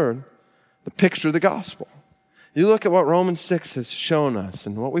then third, the picture of the gospel. You look at what Romans 6 has shown us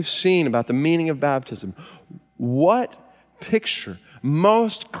and what we've seen about the meaning of baptism. What picture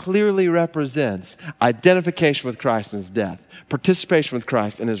most clearly represents identification with Christ in his death, participation with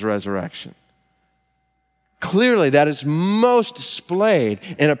Christ in his resurrection? clearly that is most displayed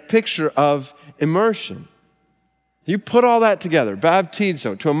in a picture of immersion. You put all that together,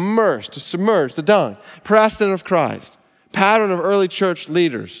 baptizo, to immerse, to submerge, the dung, precedent of Christ, pattern of early church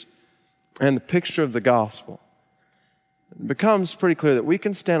leaders, and the picture of the gospel. It becomes pretty clear that we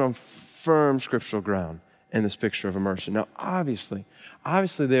can stand on firm scriptural ground in this picture of immersion. Now, obviously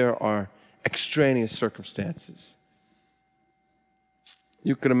there are extraneous circumstances.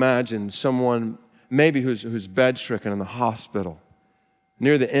 You could imagine someone maybe who's bed-stricken in the hospital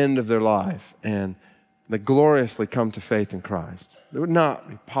near the end of their life, and they gloriously come to faith in Christ. It would not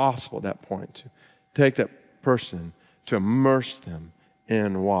be possible at that point to take that person, to immerse them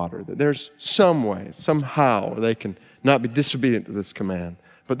in water. That there's some way, somehow, they can not be disobedient to this command.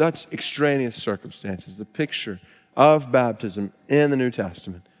 But that's extraneous circumstances. The picture of baptism in the New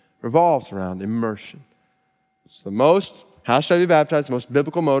Testament revolves around immersion. It's how should I be baptized? The most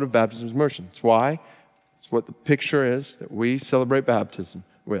biblical mode of baptism is immersion. It's why. It's what the picture is that we celebrate baptism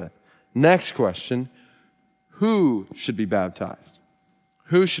with. Next question, who should be baptized?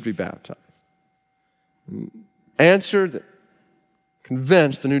 Who should be baptized? Answer that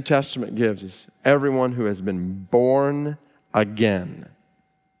convinced the New Testament gives is everyone who has been born again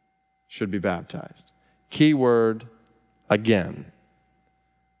should be baptized. Key word, again.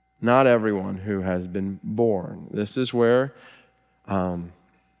 Not everyone who has been born. This is where I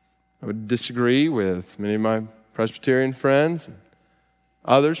would disagree with many of my Presbyterian friends and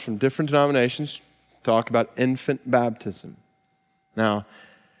others from different denominations talk about infant baptism. Now,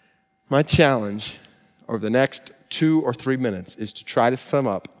 my challenge over the next 2 or 3 minutes is to try to sum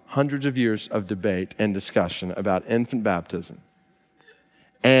up hundreds of years of debate and discussion about infant baptism.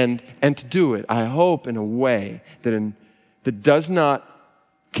 And to do it, I hope, in a way that does not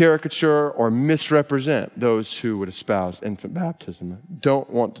caricature or misrepresent those who would espouse infant baptism. I don't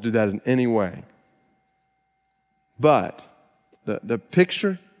want to do that in any way. But the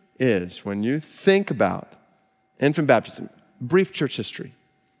picture is, when you think about infant baptism, brief church history,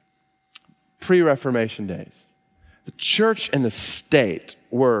 pre-Reformation days, the church and the state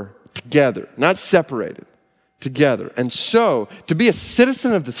were together, not separated, together. And so, to be a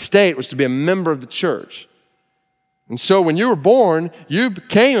citizen of the state was to be a member of the church. And so when you were born, you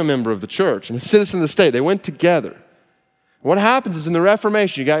became a member of the church and a citizen of the state. They went together. What happens is in the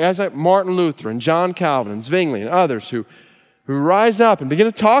Reformation, you got guys like Martin Luther and John Calvin and Zwingli and others who rise up and begin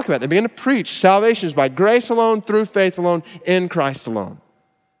to talk about it. They begin to preach salvation is by grace alone, through faith alone, in Christ alone.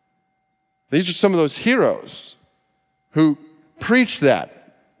 These are some of those heroes who preached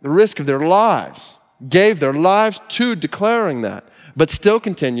that, the risk of their lives, gave their lives to declaring that, but still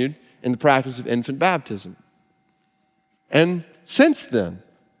continued in the practice of infant baptism. And since then,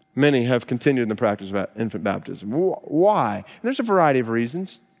 many have continued in the practice of infant baptism. Why? And there's a variety of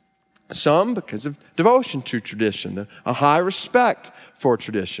reasons. Some because of devotion to tradition, a high respect for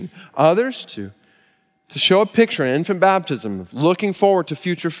tradition. Others to show a picture in infant baptism of looking forward to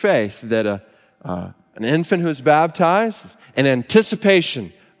future faith, that an infant who is baptized is in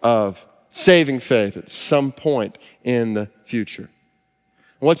anticipation of saving faith at some point in the future.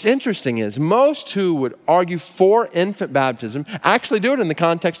 What's interesting is most who would argue for infant baptism actually do it in the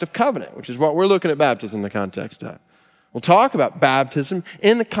context of covenant, which is what we're looking at baptism in the context of. We'll talk about baptism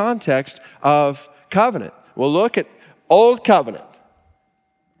in the context of covenant. We'll look at Old Covenant,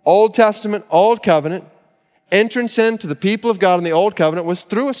 Old Testament, Old Covenant. Entrance into the people of God in the Old Covenant was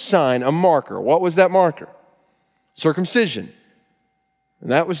through a sign, a marker. What was that marker? Circumcision. And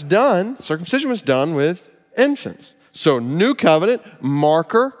that was done, circumcision was done with infants. So New Covenant,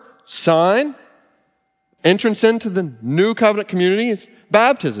 marker, sign, entrance into the New Covenant community is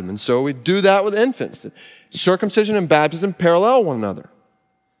baptism. And so we do that with infants. Circumcision and baptism parallel one another.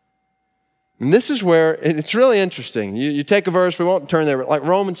 And this is where it's really interesting. You take a verse, we won't turn there, but like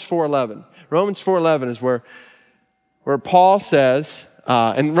Romans 4:11. Romans 4:11 is where Paul says,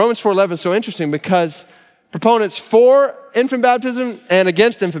 and Romans 4:11 is so interesting because proponents for infant baptism and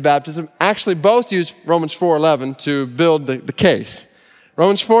against infant baptism actually both use Romans 4:11 to build the case.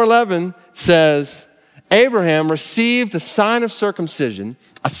 Romans 4:11 says, Abraham received the sign of circumcision,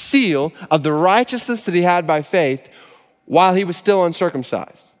 a seal of the righteousness that he had by faith while he was still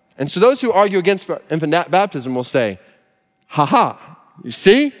uncircumcised. And so those who argue against infant baptism will say, you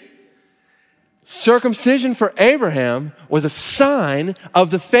see? Circumcision for Abraham was a sign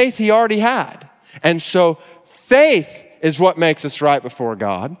of the faith he already had. And so faith is what makes us right before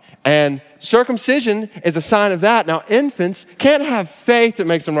God, and circumcision is a sign of that. Now, infants can't have faith that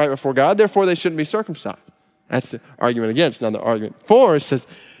makes them right before God, therefore they shouldn't be circumcised. That's the argument against. Now, the argument for says,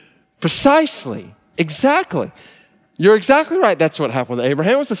 precisely, exactly. You're exactly right. That's what happened with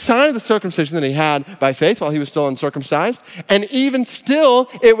Abraham. It was a sign of the circumcision that he had by faith while he was still uncircumcised. And even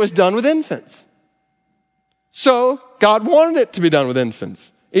still, it was done with infants. So God wanted it to be done with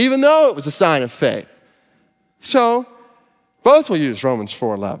infants, even though it was a sign of faith. So both will use Romans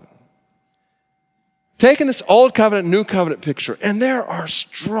 4:11. Taking this old covenant, new covenant picture, and there are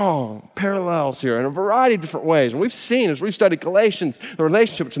strong parallels here in a variety of different ways. And we've seen, as we've studied Galatians, the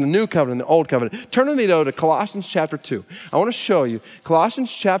relationship between the new covenant and the old covenant. Turn with me, though, to Colossians chapter 2. I want to show you,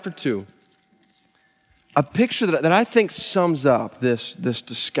 Colossians chapter 2, a picture that I think sums up this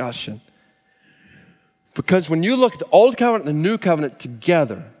discussion. Because when you look at the old covenant and the new covenant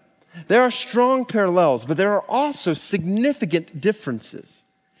together, there are strong parallels, but there are also significant differences.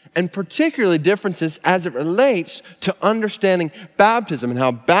 And particularly differences as it relates to understanding baptism and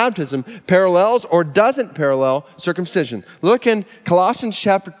how baptism parallels or doesn't parallel circumcision. Look in Colossians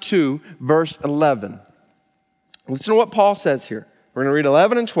chapter 2, verse 11. Listen to what Paul says here. We're going to read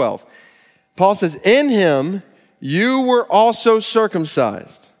 11 and 12. Paul says, "In him you were also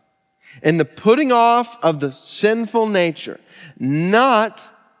circumcised, in the putting off of the sinful nature, not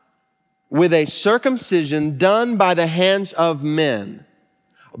with a circumcision done by the hands of men,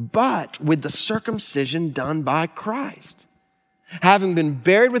 but with the circumcision done by Christ, having been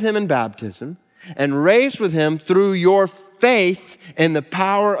buried with him in baptism and raised with him through your faith in the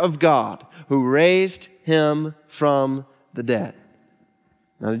power of God, who raised him from the dead."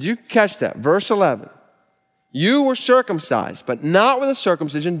 Now, did you catch that? Verse 11. You were circumcised, but not with a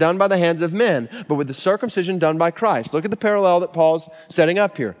circumcision done by the hands of men, but with the circumcision done by Christ. Look at the parallel that Paul's setting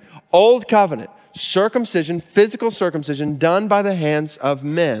up here. Old covenant, circumcision, physical circumcision done by the hands of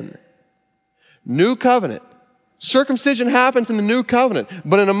men. New covenant, circumcision happens in the new covenant,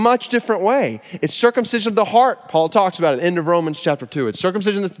 but in a much different way. It's circumcision of the heart, Paul talks about at the end of Romans chapter 2. It's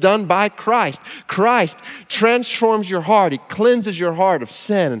circumcision that's done by Christ. Christ transforms your heart. He cleanses your heart of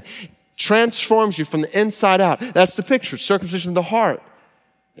sin and transforms you from the inside out. That's the picture, circumcision of the heart.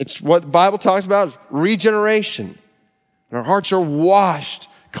 It's what the Bible talks about is regeneration. And our hearts are washed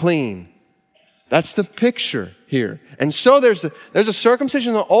clean. That's the picture here. And so there's a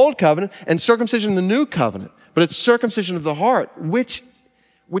circumcision in the old covenant and circumcision in the new covenant. But it's circumcision of the heart, which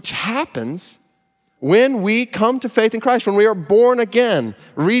happens when we come to faith in Christ, when we are born again,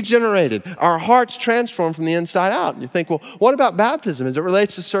 regenerated, our hearts transformed from the inside out. And you think, well, what about baptism as it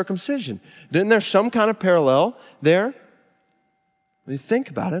relates to circumcision? Isn't there some kind of parallel there? When you think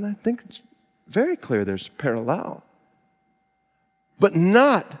about it, I think it's very clear there's a parallel. But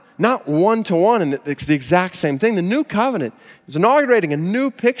not one-to-one, and it's the exact same thing. The new covenant is inaugurating a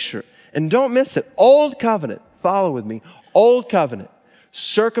new picture. And don't miss it. Old covenant, follow with me. Old covenant,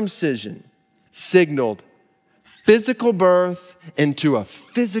 circumcision signaled physical birth into a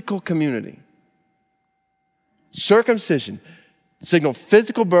physical community. Circumcision signaled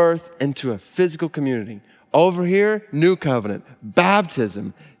physical birth into a physical community. Over here, new covenant,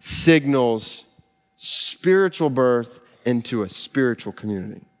 baptism signals spiritual birth into a spiritual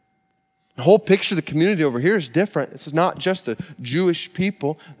community. The whole picture of the community over here is different. This is not just the Jewish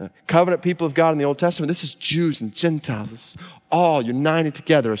people, the covenant people of God in the Old Testament. This is Jews and Gentiles. This is all united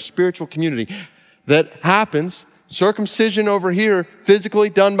together, a spiritual community that happens. Circumcision over here, physically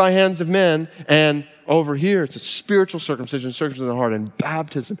done by hands of men, and over here it's a spiritual circumcision, circumcision of the heart. And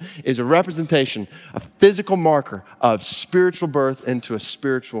baptism is a representation, a physical marker of spiritual birth into a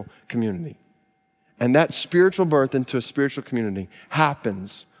spiritual community. And that spiritual birth into a spiritual community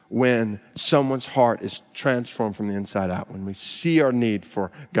happens when someone's heart is transformed from the inside out, when we see our need for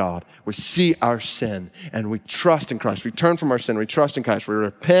God, we see our sin, and we trust in Christ. We turn from our sin, we trust in Christ, we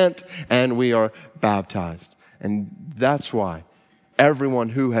repent, and we are baptized. And that's why everyone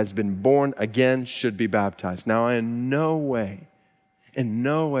who has been born again should be baptized. Now, I in no way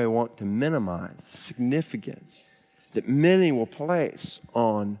want to minimize the significance that many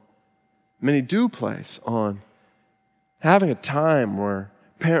do place on having a time where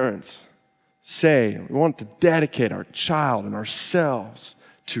parents say, we want to dedicate our child and ourselves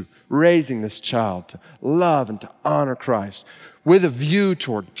to raising this child to love and to honor Christ with a view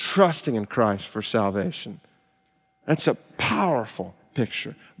toward trusting in Christ for salvation. That's a powerful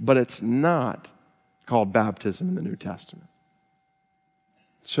picture, but it's not called baptism in the New Testament.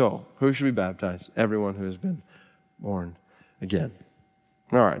 So, who should be baptized? Everyone who has been born again.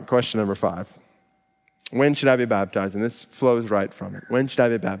 All right, question number 5. When should I be baptized? And this flows right from it. When should I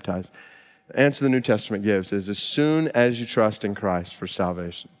be baptized? The answer the New Testament gives is as soon as you trust in Christ for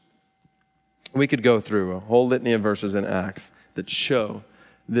salvation. We could go through a whole litany of verses in Acts that show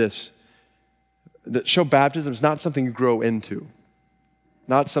this, that show baptism is not something you grow into.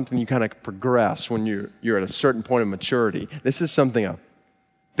 not something you kind of progress when you're at a certain point of maturity. This is something a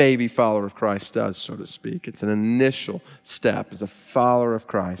baby follower of Christ does, so to speak. It's an initial step as a follower of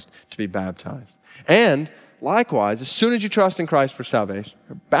Christ to be baptized. And likewise, as soon as you trust in Christ for salvation,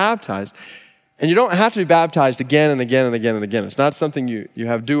 you're baptized. And you don't have to be baptized again and again and again and again. It's not something you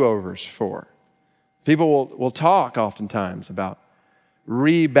have do-overs for. People will talk oftentimes about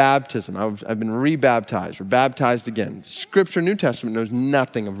rebaptism. I've been rebaptized or baptized again. Scripture, New Testament, knows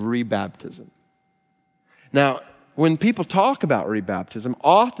nothing of rebaptism. Now, when people talk about rebaptism,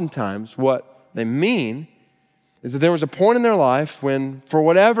 oftentimes what they mean is that there was a point in their life when, for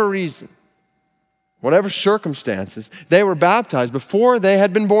whatever reason, whatever circumstances, they were baptized before they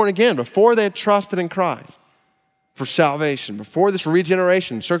had been born again, before they had trusted in Christ for salvation, before this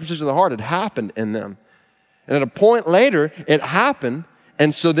regeneration, circumcision of the heart had happened in them. And at a point later, it happened,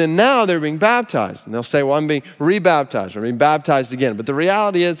 and so then now they're being baptized. And they'll say, well, I'm being rebaptized, or I'm being baptized again. But the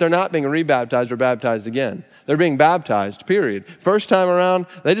reality is they're not being rebaptized or baptized again. They're being baptized, period. First time around,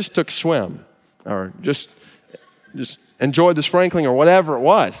 they just took a swim, or just enjoyed the sprinkling, or whatever it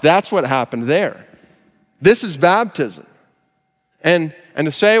was. That's what happened there. This is baptism. And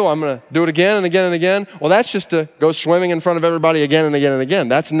to say, well, I'm going to do it again and again and again, well, that's just to go swimming in front of everybody again and again and again.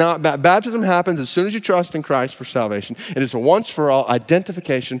 That's not baptism happens as soon as you trust in Christ for salvation. It is a once-for-all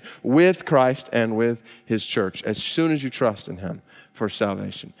identification with Christ and with His church as soon as you trust in Him for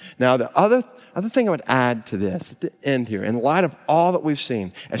salvation. Now, the other thing I would add to this at the end here, in light of all that we've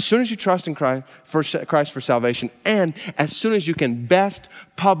seen, as soon as you trust in Christ for salvation, and as soon as you can best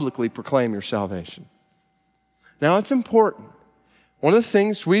publicly proclaim your salvation. Now, it's important. One of the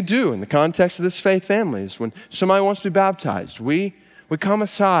things we do in the context of this faith family is when somebody wants to be baptized, we come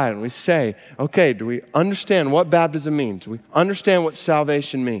aside and we say, okay, do we understand what baptism means? Do we understand what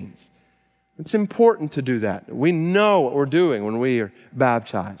salvation means? It's important to do that. We know what we're doing when we are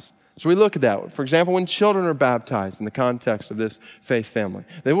baptized. So we look at that. For example, when children are baptized in the context of this faith family,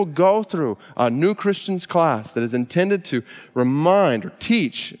 they will go through a new Christians class that is intended to remind or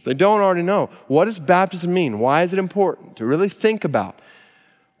teach, if they don't already know, what does baptism mean? Why is it important? To really think about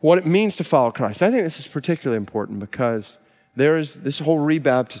what it means to follow Christ. I think this is particularly important because this whole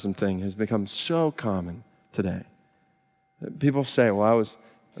rebaptism thing has become so common today. People say, well, I was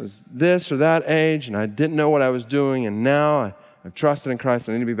this or that age and I didn't know what I was doing, and now I've trusted in Christ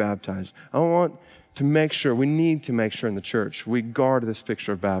and I need to be baptized. We need to make sure in the church we guard this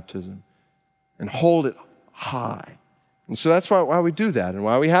picture of baptism and hold it high. And so that's why we do that, and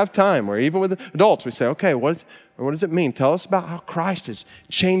why we have time where even with adults we say, okay, what does it mean? Tell us about how Christ has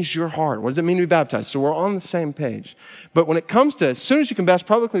changed your heart. What does it mean to be baptized? So we're on the same page. But when it comes to as soon as you can best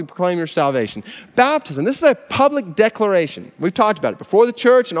publicly proclaim your salvation, baptism, this is a public declaration. We've talked about it before the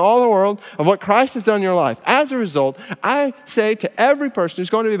church and all the world of what Christ has done in your life. As a result, I say to every person who's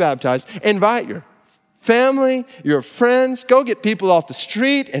going to be baptized, invite your family, your friends, go get people off the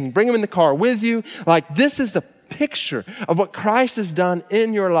street and bring them in the car with you. Like, this is a picture of what Christ has done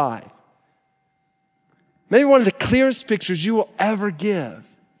in your life. Maybe one of the clearest pictures you will ever give.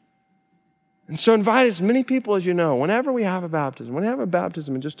 And so invite as many people as you know whenever we have a baptism. We're going to have a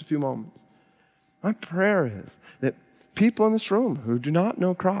baptism in just a few moments. My prayer is that people in this room who do not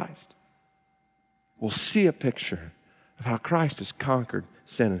know Christ will see a picture of how Christ has conquered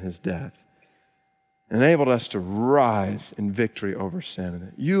sin in His death and enabled us to rise in victory over sin, and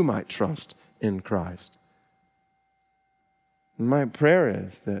that you might trust in Christ. And my prayer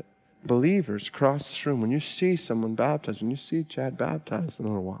is that believers across this room, when you see someone baptized, when you see Chad baptized in a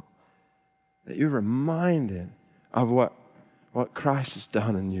little while, that you're reminded of what Christ has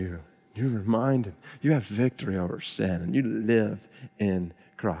done in you. You're reminded you have victory over sin and you live in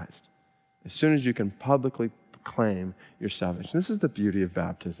Christ. As soon as you can publicly proclaim your salvation. This is the beauty of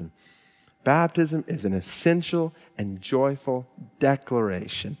baptism. Baptism is an essential and joyful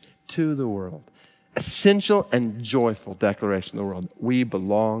declaration to the world. Essential and joyful declaration to the world. We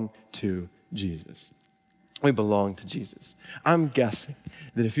belong to Jesus. We belong to Jesus. I'm guessing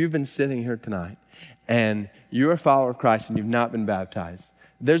that if you've been sitting here tonight and you're a follower of Christ and you've not been baptized,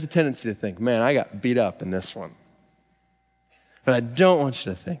 there's a tendency to think, man, I got beat up in this one. But I don't want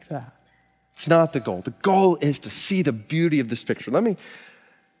you to think that. It's not the goal. The goal is to see the beauty of this picture. Let me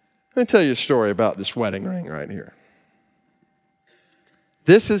tell you a story about this wedding ring right here.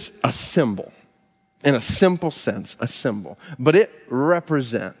 This is a symbol. In a simple sense, a symbol. But it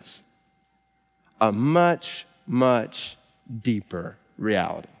represents a much, much deeper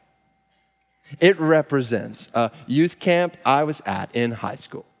reality. It represents a youth camp I was at in high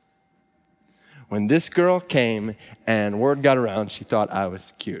school. When this girl came and word got around, she thought I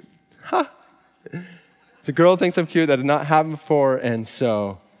was cute. a girl thinks I'm cute. That did not happen before, and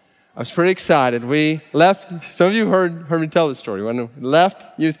so I was pretty excited. We left. Some of you heard me tell this story. We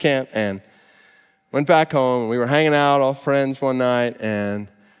left youth camp and went back home. We were hanging out, all friends one night, and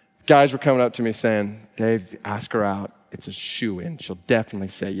guys were coming up to me saying, Dave, ask her out. It's a shoo-in. She'll definitely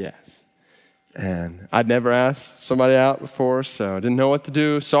say yes. And I'd never asked somebody out before, so I didn't know what to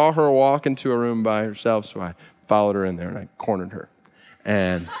do. Saw her walk into a room by herself, so I followed her in there and I cornered her.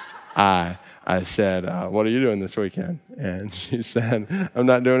 And I said, what are you doing this weekend? And she said, I'm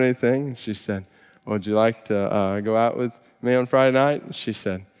not doing anything. And she said, well, would you like to go out with me on Friday night? And she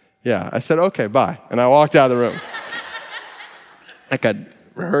said, yeah. I said, okay, bye. And I walked out of the room. Like I'd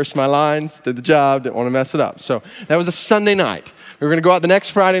rehearsed my lines, did the job, didn't want to mess it up. So that was a Sunday night. We were going to go out the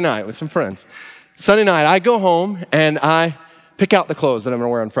next Friday night with some friends. Sunday night, I go home and I pick out the clothes that I'm going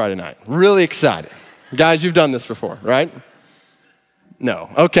to wear on Friday night. Really excited. Guys, you've done this before, right?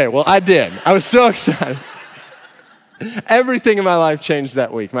 No. Okay, well, I did. I was so excited. Everything in my life changed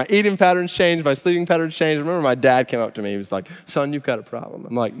that week. My eating patterns changed. My sleeping patterns changed. I remember my dad came up to me. He was like, son, you've got a problem.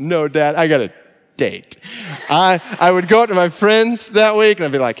 I'm like, no, Dad, I got a date. I would go out to my friends that week and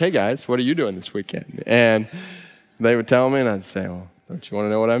I'd be like, hey, guys, what are you doing this weekend? And they would tell me, and I'd say, well, don't you want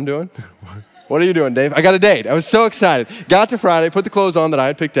to know what I'm doing? What are you doing, Dave? I got a date. I was so excited. Got to Friday, put the clothes on that I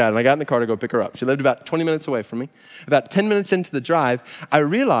had picked out, and I got in the car to go pick her up. She lived about 20 minutes away from me. About 10 minutes into the drive, I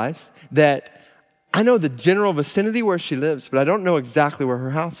realized that I know the general vicinity where she lives, but I don't know exactly where her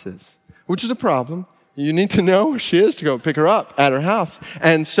house is, which is a problem. You need to know where she is to go pick her up at her house.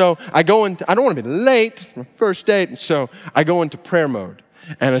 And so I go into, I don't want to be late for my first date, and so I go into prayer mode,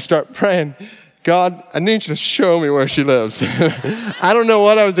 and I start praying, God, I need you to show me where she lives. I don't know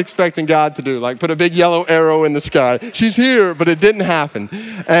what I was expecting God to do, like put a big yellow arrow in the sky. She's here, but it didn't happen.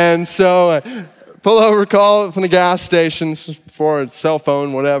 And so I pull over, call from the gas station, before a cell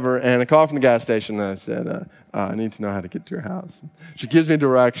phone, whatever, and I call from the gas station, and I said, I need to know how to get to your house. She gives me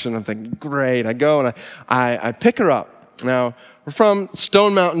direction. I'm thinking, great. I go, and I pick her up. Now, we're from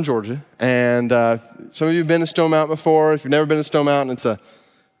Stone Mountain, Georgia, and some of you have been to Stone Mountain before. If you've never been to Stone Mountain, it's a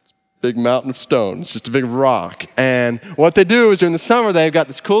big mountain of stone. It's just a big rock. And what they do is during the summer, they've got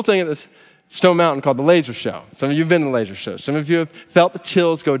this cool thing at this Stone Mountain called the Laser Show. Some of you have been to the Laser Show. Some of you have felt the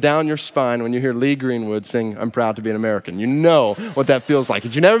chills go down your spine when you hear Lee Greenwood sing, I'm Proud to Be an American. You know what that feels like.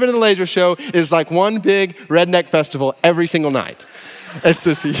 If you've never been to the Laser Show, it's like one big redneck festival every single night. It's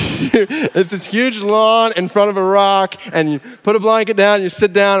this huge lawn in front of a rock, and you put a blanket down, you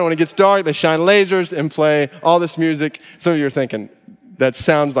sit down, and when it gets dark, they shine lasers and play all this music. Some of you are thinking, that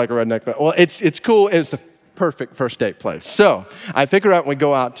sounds like a redneck. Well, it's cool. It's the perfect first date place. So I pick her up and we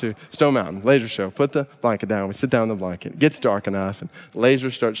go out to Stone Mountain, Laser Show, put the blanket down, we sit down on the blanket. It gets dark enough and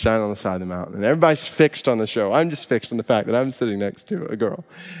lasers start shining on the side of the mountain. And everybody's fixed on the show. I'm just fixed on the fact that I'm sitting next to a girl.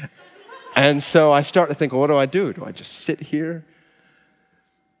 And so I start to think, well, what do I do? Do I just sit here?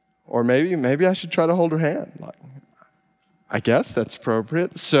 Or maybe I should try to hold her hand. Like, I guess that's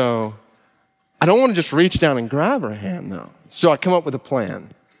appropriate. So I don't want to just reach down and grab her hand, though. So I come up with a plan.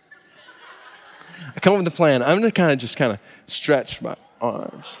 I'm going to kind of stretch my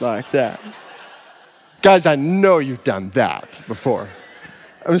arms like that. Guys, I know you've done that before.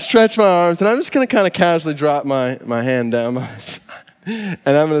 I'm going to stretch my arms, and I'm just going to kind of casually drop my hand down my side. And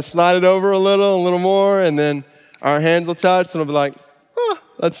I'm going to slide it over a little more, and then our hands will touch, and I'll be like,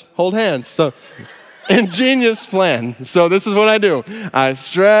 let's hold hands. So, ingenious plan. So this is what I do. I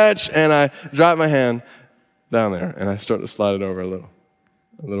stretch, and I drop my hand down there, and I start to slide it over a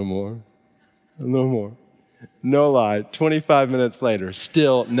little more. No lie, 25 minutes later,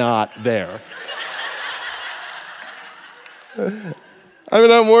 still not there.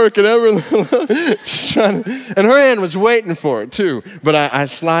 I'm working just trying to, and her hand was waiting for it too, but I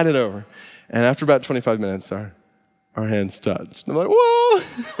slide it over. And after about 25 minutes, our hands touched. I'm like, whoa!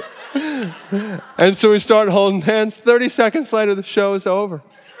 And so we start holding hands. 30 seconds later, the show is over.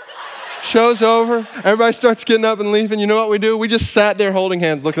 Show's over. Everybody starts getting up and leaving. You know what we do? We just sat there holding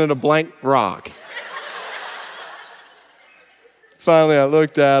hands, looking at a blank rock. Finally, I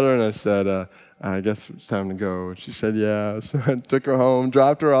looked at her and I said, I guess it's time to go. And she said, yeah. So I took her home,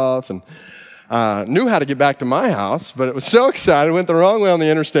 dropped her off, and knew how to get back to my house, but it was so excited. Went the wrong way on the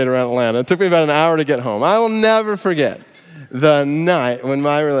interstate around Atlanta. It took me about an hour to get home. I will never forget the night when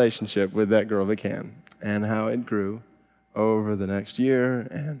my relationship with that girl began and how it grew over the next year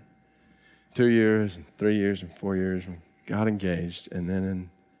and 2 years, and 3 years, and 4 years, we got engaged. And then in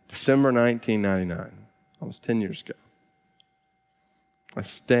December 1999, almost 10 years ago, I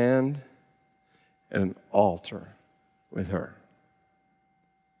stand at an altar with her.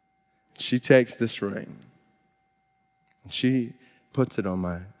 She takes this ring, and she puts it on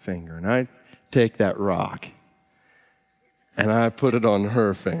my finger. And I take that rock and I put it on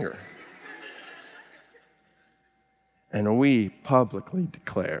her finger. And we publicly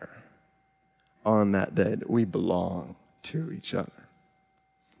declare on that day that we belong to each other.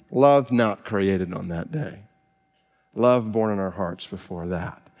 Love not created on that day. Love born in our hearts before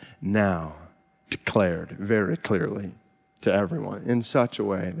that. Now declared very clearly to everyone in such a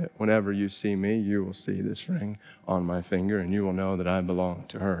way that whenever you see me, you will see this ring on my finger and you will know that I belong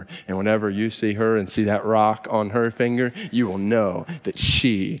to her. And whenever you see her and see that rock on her finger, you will know that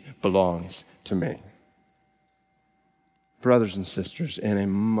she belongs to me. Brothers and sisters, in a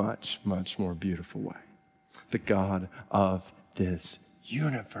much, much more beautiful way, the God of this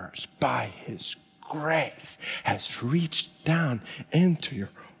universe, by his grace, has reached down into your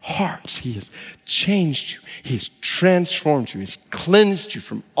hearts. He has changed you. He has transformed you. He has cleansed you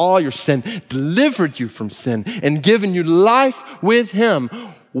from all your sin, delivered you from sin, and given you life with him.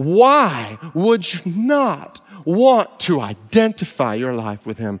 Why would you not want to identify your life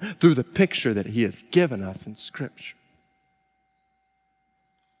with him through the picture that he has given us in Scripture?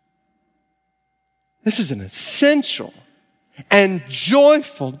 This is an essential and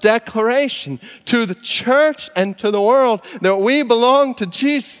joyful declaration to the church and to the world that we belong to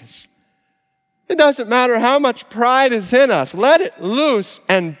Jesus. It doesn't matter how much pride is in us. Let it loose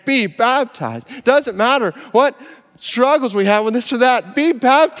and be baptized. It doesn't matter what struggles we have with this or that. Be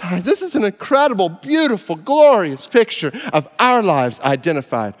baptized. This is an incredible, beautiful, glorious picture of our lives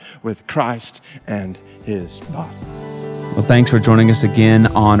identified with Christ and his body. Well, thanks for joining us again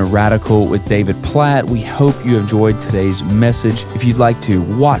on Radical with David Platt. We hope you enjoyed today's message. If you'd like to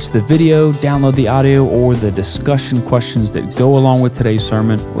watch the video, download the audio, or the discussion questions that go along with today's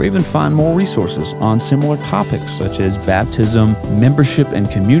sermon, or even find more resources on similar topics such as baptism, membership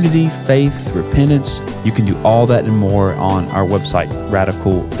and community, faith, repentance, you can do all that and more on our website,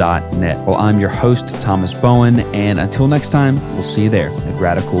 radical.net. Well, I'm your host, Thomas Bowen, and until next time, we'll see you there at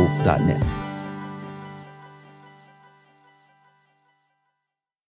radical.net.